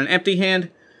happens on an empty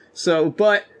hand. So,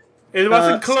 but... It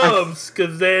wasn't clubs,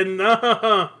 because then...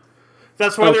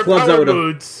 that's why they're clubs power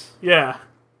moods. Yeah.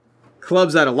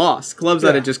 Clubs at a loss. Clubs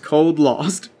at a just cold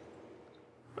lost.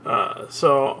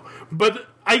 But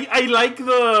I like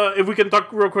the... If we can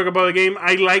talk real quick about the game,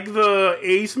 I like the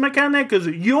ace mechanic, because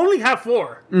you only have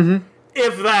 4. Mm-hmm.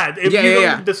 If that. If you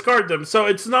don't discard them. So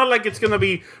it's not like it's going to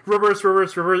be reverse.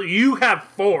 You have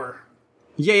 4.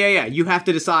 Yeah. You have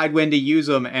to decide when to use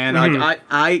them, and I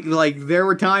like, there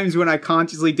were times when I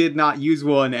consciously did not use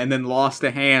one, and then lost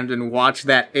a hand and watched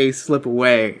that ace slip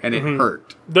away, and it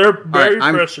hurt. They're very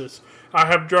precious. I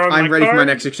have drawn I'm my ready card. for my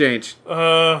next exchange.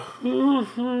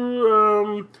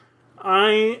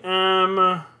 I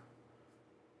am...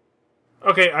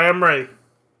 Okay, I am ready.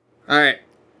 Alright.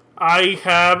 I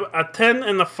have a 10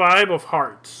 and a 5 of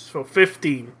hearts, so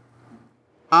 15.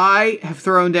 I have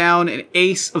thrown down an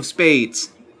ace of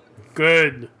spades.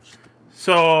 Good.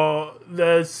 So,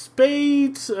 the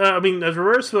spades... as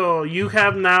reverse, so you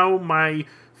have now my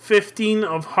 15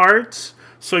 of hearts,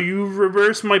 so you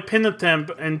reverse my pin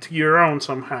attempt into your own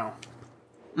somehow.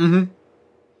 Mm-hmm.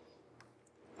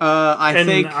 I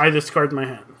think I discard my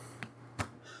hand.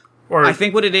 I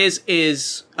think what it is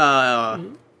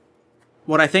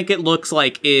what I think it looks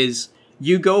like is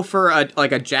you go for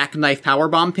a jackknife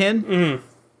powerbomb pin. Mm.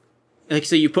 Like,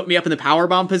 so you put me up in the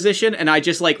powerbomb position, and I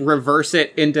just like reverse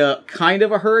it into kind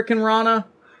of a Hurricane Rana,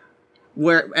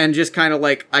 and just kind of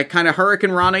like I kind of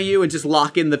Hurricane Rana you and just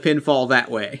lock in the pinfall that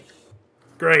way.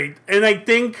 Great, and I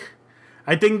think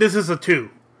this is a 2.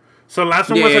 So last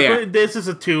one was this is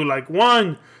a 2, like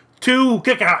 1, 2,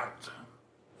 kick out.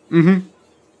 Mm-hmm.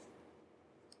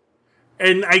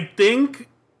 And I think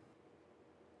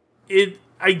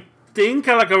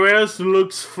Calacaveras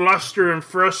looks flustered and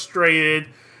frustrated,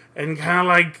 and kind of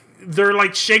like they're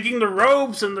like shaking the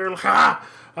ropes, and they're like, I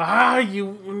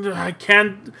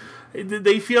can't.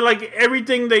 They feel like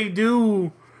everything they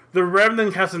do, the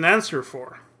Revenant has an answer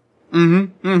for.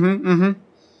 And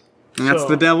that's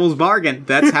the devil's bargain.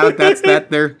 That's how.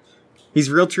 He's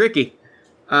real tricky.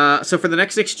 So for the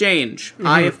next exchange,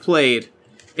 I have played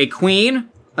a queen,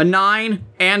 a 9,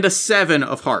 and a 7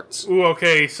 of hearts. Ooh,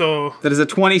 okay, so... That is a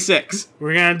 26.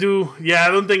 We're gonna do... Yeah,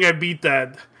 I don't think I beat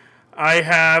that. I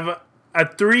have a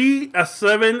 3, a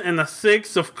 7, and a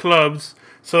 6 of clubs,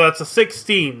 so that's a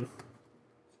 16.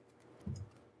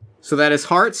 So that is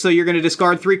hearts, so you're gonna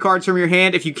discard 3 cards from your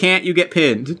hand. If you can't, you get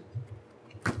pinned.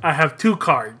 I have 2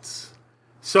 cards.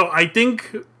 So I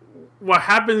think what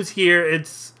happens here,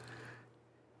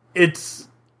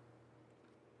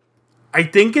 I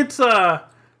think it's a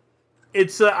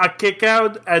kick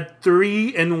out at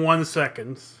 3 and 1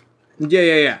 seconds.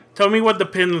 Yeah. Tell me what the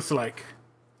pin is like.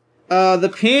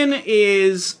 The pin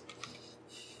is...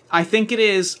 I think it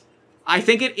is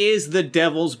the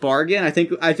devil's bargain. I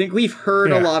think we've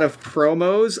heard a lot of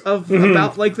promos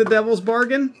about like the devil's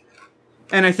bargain.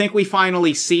 And I think we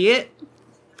finally see it.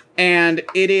 And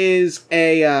it is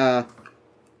it's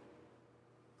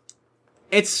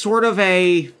sort of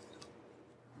I'm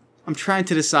trying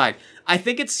to decide. I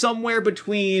think it's somewhere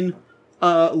between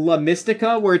La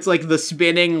Mystica, where it's like the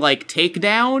spinning like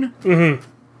takedown,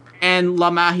 and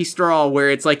La Magistral, where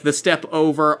it's like the step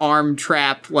over arm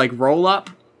trap like roll up.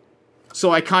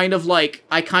 So I kind of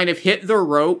hit the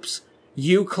ropes.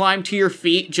 You climb to your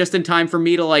feet just in time for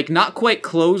me to like not quite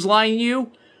clothesline you,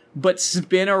 but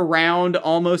spin around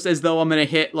almost as though I'm gonna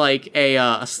hit like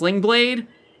a sling blade,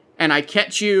 and I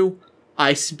catch you.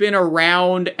 I spin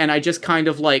around and I just kind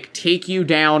of like take you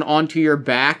down onto your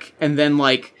back, and then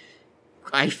like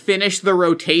I finish the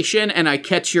rotation and I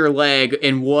catch your leg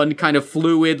in one kind of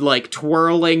fluid, like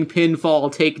twirling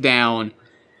pinfall takedown,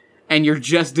 and you're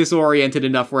just disoriented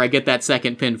enough where I get that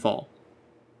second pinfall.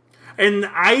 And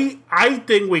I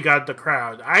think we got the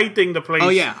crowd. I think the place. Oh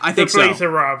yeah, I think the place so.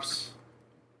 erupts.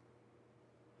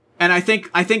 And I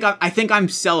think I'm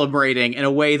celebrating in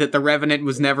a way that the Revenant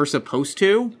was never supposed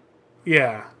to.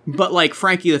 Yeah. But, like,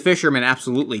 Frankie the Fisherman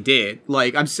absolutely did.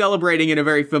 Like, I'm celebrating in a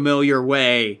very familiar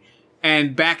way.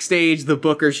 And backstage, the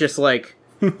booker's just like,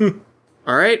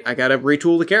 alright, I gotta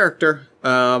retool the character.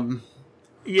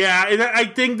 Yeah, and I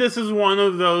think this is one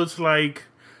of those, like...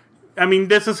 I mean,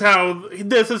 this is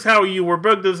how you were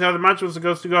booked, this is how the match was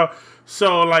supposed to go.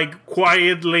 So, like,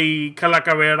 quietly,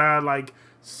 Calacavera, like,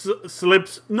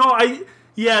 slips...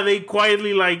 they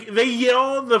quietly, like, they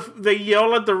yell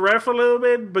at the ref a little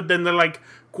bit, but then they like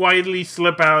quietly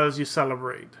slip out as you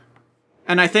celebrate.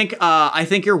 And I think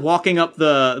you're walking up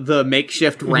the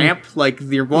makeshift ramp, like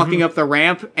you're walking up the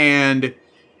ramp, and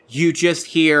you just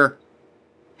hear,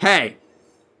 "Hey,"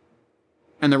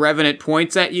 and the Revenant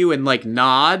points at you and like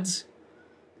nods,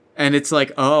 and it's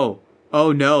like, oh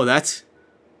no, that's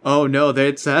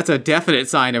a definite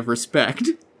sign of respect.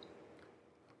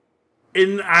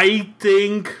 And I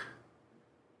think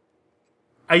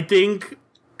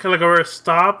Calacavera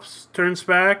stops, turns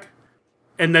back,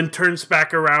 and then turns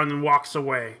back around and walks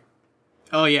away.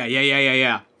 Oh,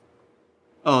 yeah.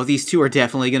 Oh, these two are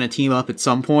definitely going to team up at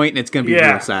some point, and it's going to be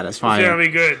real satisfying. It's going to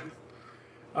be good.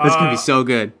 It's going to be so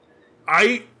good.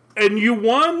 And you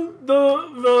won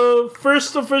the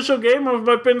first official game of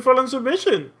my pinfall and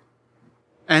submission.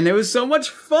 And it was so much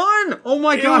fun! Oh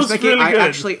my gosh, that game,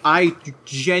 really I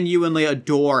genuinely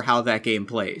adore how that game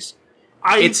plays.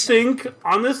 I think,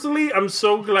 honestly, I'm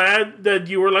so glad that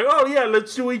you were like, oh yeah,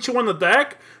 let's do each one a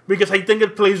deck, because I think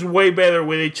it plays way better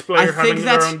with each player having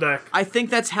their own deck. I think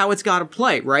that's how it's gotta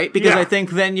play, right? Because I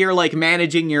think then you're like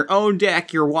managing your own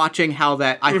deck, you're watching how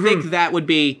that, I think that would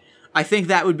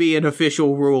be an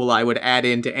official rule I would add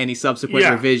into any subsequent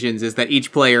revisions, is that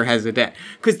each player has a deck.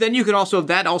 Because then you could also,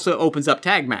 that also opens up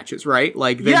tag matches, right?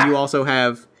 Like, then you also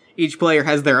have, each player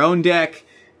has their own deck.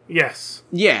 Yes.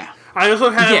 Yeah. I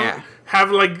also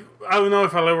have like, I don't know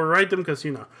if I'll ever write them, because,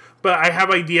 but I have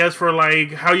ideas for,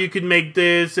 like, how you could make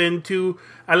this into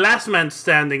a last man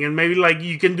standing, and maybe, like,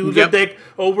 you can do the deck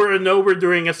over and over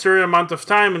during a certain amount of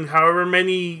time, and however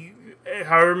many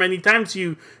times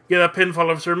you get a pinfall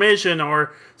of submission,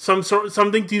 or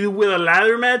something to do with a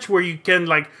ladder match where you can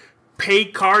like pay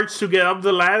cards to get up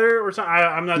the ladder or something.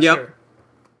 I'm not sure.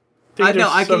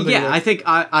 I think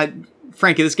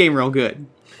Frankie, this game real good.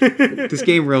 This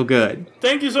game real good.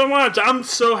 Thank you so much. I'm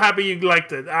so happy you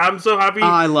liked it. I'm so happy.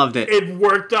 I loved it. It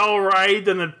worked all right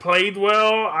and it played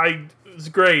well. It's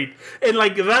great. And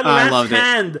like that last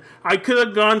hand, I could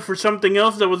have gone for something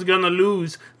else that was gonna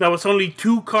lose. That was only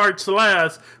 2 cards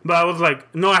less, but I was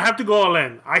like, no, I have to go all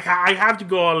in. I have to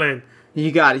go all in.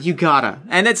 You gotta.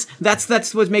 And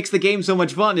that's what makes the game so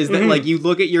much fun, is that like you're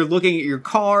looking at your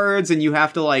cards, and you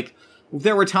have to like.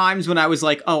 There were times when I was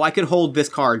like, oh, I could hold this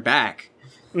card back.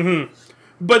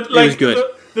 But like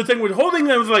the thing with holding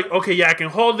them is like, okay, yeah, I can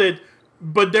hold it,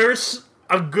 but there's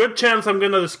a good chance I'm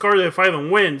going to discard it if I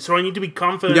don't win, so I need to be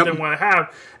confident in what I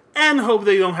have, and hope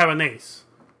they don't have an ace.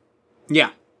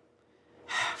 Yeah.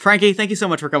 Frankie, thank you so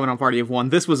much for coming on Party of One.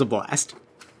 This was a blast.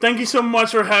 Thank you so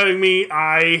much for having me.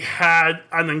 I had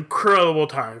an incredible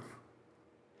time.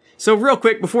 So real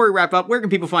quick, before we wrap up, where can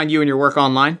people find you and your work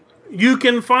online? You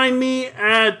can find me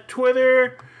at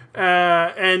Twitter,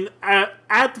 and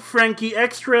at Frankie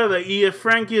Extra. The E of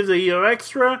Frankie is the E of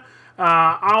Extra.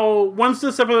 Once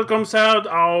this episode comes out,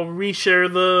 I'll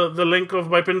reshare the link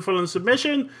of my pinfall and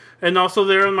submission, and also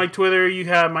there on my Twitter you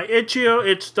have my itch.io,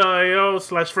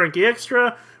 itch.io/Frankie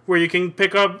Extra, where you can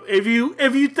pick up, if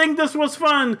you think this was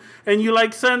fun and you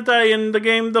like Sentai and the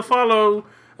game Follow,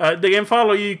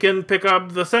 you can pick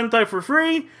up the Sentai for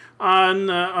free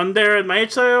on there at my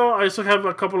itch.io. I also have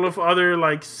a couple of other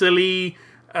like silly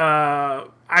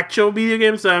actual video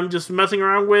games that I'm just messing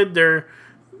around with.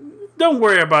 Don't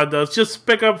worry about those. Just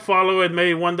pick up, follow, and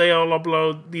maybe one day I'll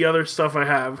upload the other stuff I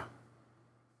have.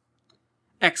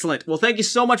 Excellent. Well, thank you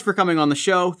so much for coming on the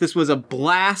show. This was a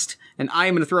blast, and I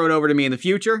am going to throw it over to me in the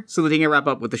future so that he can wrap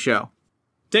up with the show.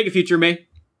 Take it, future me.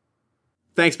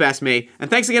 Thanks, Past Me.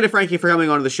 And thanks again to Frankie for coming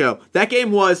on to the show. That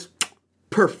game was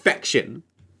perfection.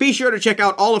 Be sure to check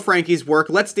out all of Frankie's work,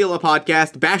 Let's Steal a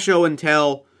Podcast, Bash Show and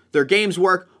Tell, their games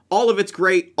work, All of it's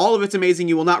great. All of it's amazing.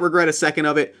 You will not regret a second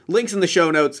of it. Links in the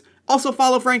show notes. Also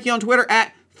follow Frankie on Twitter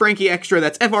at FrankieExtra.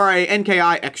 That's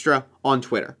FRANKI Extra on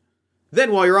Twitter.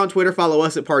 Then while you're on Twitter, follow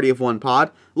us at Party of One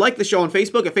Pod. Like the show on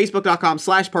Facebook at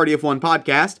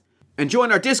facebook.com/PartyOfOnePodcast. And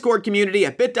join our Discord community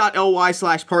at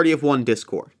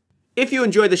bit.ly/PartyOfOneDiscord. If you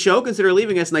enjoyed the show, consider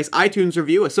leaving us a nice iTunes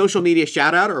review, a social media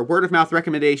shout out, or a word of mouth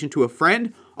recommendation to a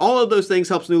friend. All of those things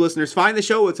helps new listeners find the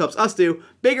show, which helps us do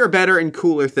bigger, better, and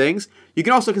cooler things. You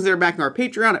can also consider backing our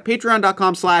Patreon at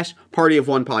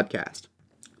patreon.com/PartyOfOnePodcast.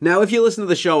 Now, if you listen to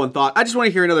the show and thought, I just want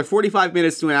to hear another 45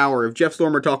 minutes to an hour of Jeff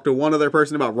Stormer talk to one other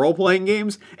person about role-playing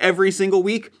games every single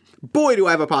week, boy, do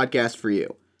I have a podcast for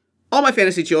you. All My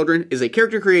Fantasy Children is a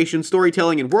character creation,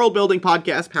 storytelling, and world-building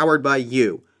podcast powered by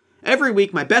you. Every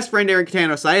week, my best friend Aaron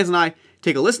Catano Saez and I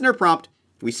take a listener prompt,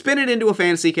 we spin it into a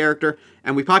fantasy character,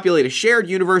 and we populate a shared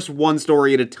universe one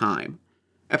story at a time.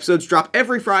 Episodes drop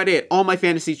every Friday at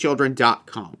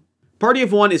allmyfantasychildren.com. Party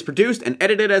of One is produced and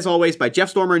edited, as always, by Jeff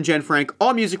Stormer and Jen Frank.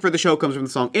 All music for the show comes from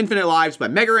the song Infinite Lives by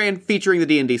Mega Ran, featuring the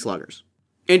D&D Sluggers.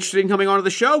 Interested in coming onto the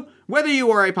show? Whether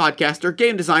you are a podcaster,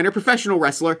 game designer, professional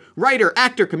wrestler, writer,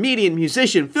 actor, comedian,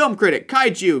 musician, film critic,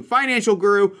 kaiju, financial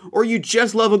guru, or you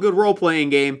just love a good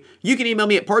role-playing game, you can email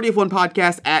me at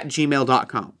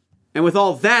partyofonepodcast@gmail.com. And with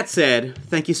all that said,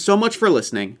 thank you so much for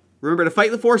listening. Remember to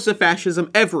fight the forces of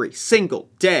fascism every single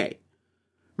day.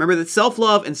 Remember that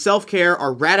self-love and self-care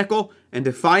are radical and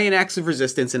defiant acts of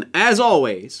resistance, and as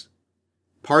always,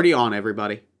 party on,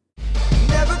 everybody.